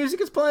happy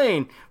music is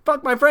playing.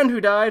 Fuck my friend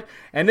who died.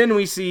 And then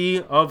we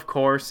see, of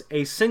course,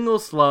 a single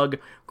slug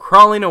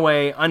crawling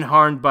away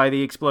unharmed by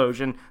the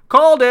explosion.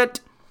 Called it!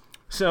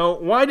 So,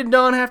 why did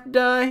Dawn have to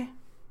die?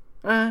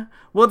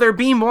 Will there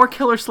be more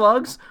killer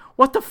slugs?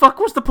 What the fuck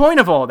was the point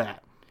of all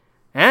that?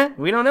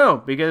 We don't know,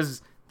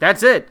 because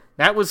that's it.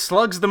 That was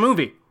Slugs the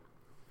Movie.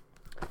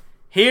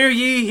 Hear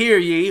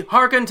ye,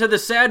 hearken to the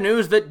sad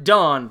news that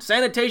Dawn,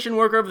 sanitation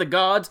worker of the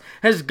gods,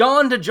 has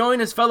gone to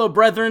join his fellow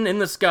brethren in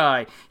the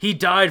sky. He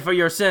died for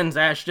your sins,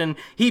 Ashton.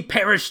 He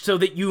perished so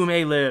that you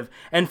may live.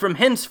 And from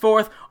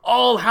henceforth,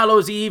 All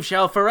Hallows Eve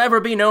shall forever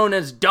be known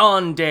as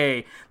Dawn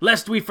Day,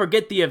 lest we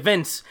forget the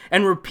events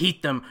and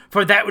repeat them,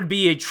 for that would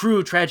be a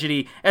true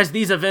tragedy, as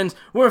these events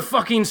were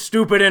fucking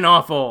stupid and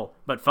awful.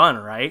 But fun,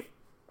 right?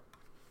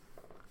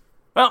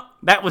 Well,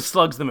 that was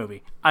Slugs the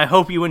Movie. I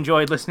hope you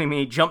enjoyed listening to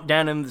me jump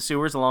down into the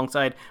sewers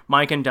alongside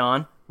Mike and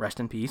Don.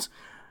 Rest in peace.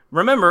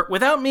 Remember,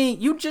 without me,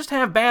 you just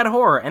have bad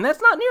horror, and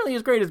that's not nearly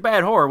as great as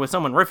bad horror with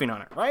someone riffing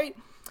on it, right?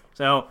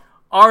 So,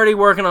 already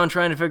working on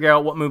trying to figure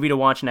out what movie to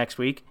watch next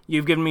week.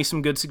 You've given me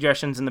some good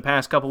suggestions in the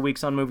past couple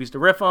weeks on movies to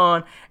riff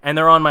on, and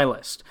they're on my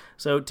list.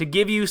 So to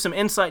give you some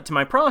insight to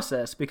my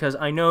process, because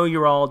I know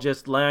you're all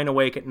just lying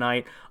awake at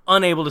night,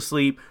 unable to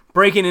sleep,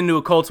 breaking into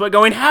a cold sweat,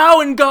 going,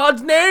 how in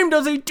God's name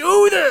does he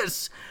do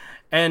this?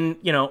 And,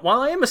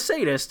 while I am a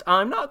sadist,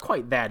 I'm not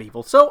quite that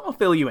evil, so I'll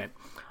fill you in.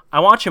 I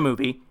watch a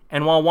movie,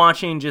 and while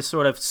watching, just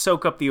sort of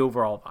soak up the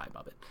overall vibe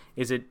of it.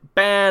 Is it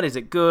bad? Is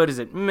it good? Is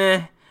it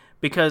meh?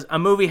 Because a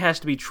movie has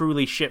to be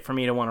truly shit for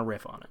me to want to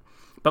riff on it.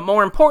 But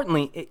more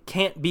importantly, it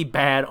can't be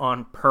bad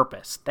on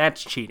purpose.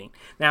 That's cheating.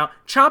 Now,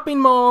 Chopping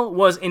Mall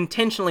was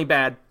intentionally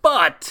bad,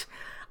 but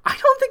I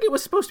don't think it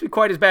was supposed to be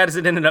quite as bad as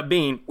it ended up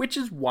being, which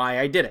is why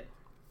I did it.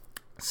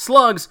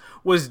 Slugs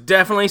was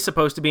definitely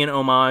supposed to be an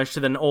homage to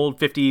the old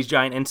 50s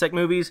giant insect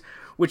movies,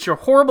 which are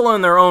horrible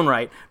in their own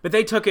right, but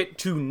they took it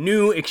to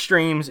new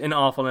extremes in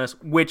awfulness,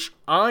 which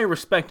I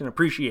respect and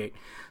appreciate.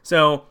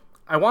 So,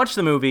 I watched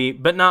the movie,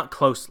 but not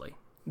closely.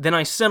 Then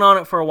I sit on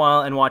it for a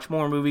while and watch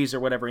more movies or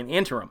whatever in the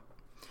interim.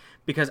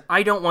 Because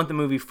I don't want the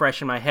movie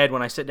fresh in my head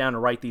when I sit down to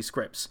write these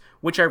scripts,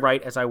 which I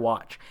write as I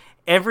watch.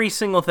 Every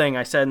single thing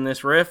I said in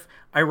this riff,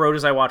 I wrote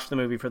as I watched the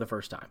movie for the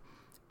first time.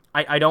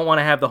 I don't want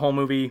to have the whole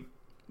movie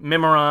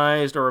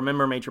memorized or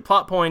remember major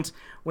plot points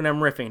when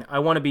I'm riffing. I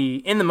want to be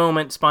in the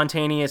moment,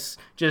 spontaneous,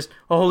 just,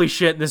 holy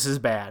shit, this is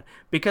bad.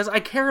 Because I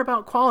care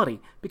about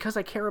quality. Because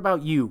I care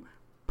about you.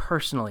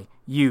 Personally.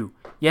 You.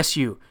 Yes,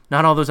 you.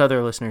 Not all those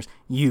other listeners.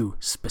 You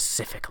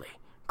specifically.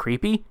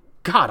 Creepy?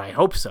 God, I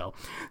hope so.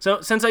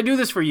 So, since I do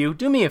this for you,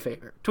 do me a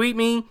favor. Tweet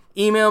me,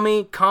 email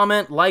me,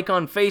 comment, like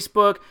on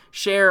Facebook,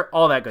 share,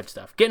 all that good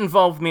stuff. Get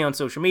involved with me on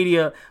social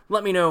media.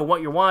 Let me know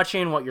what you're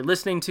watching, what you're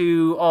listening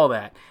to, all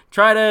that.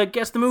 Try to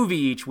guess the movie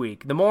each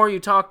week. The more you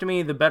talk to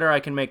me, the better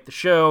I can make the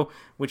show,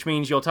 which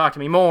means you'll talk to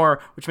me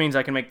more, which means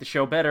I can make the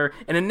show better,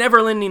 in a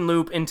never-ending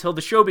loop until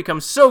the show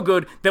becomes so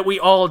good that we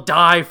all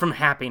die from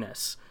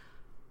happiness.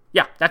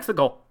 Yeah, that's the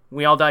goal.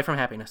 We all die from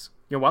happiness.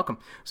 You're welcome.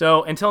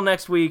 So, until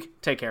next week,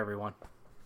 take care, everyone.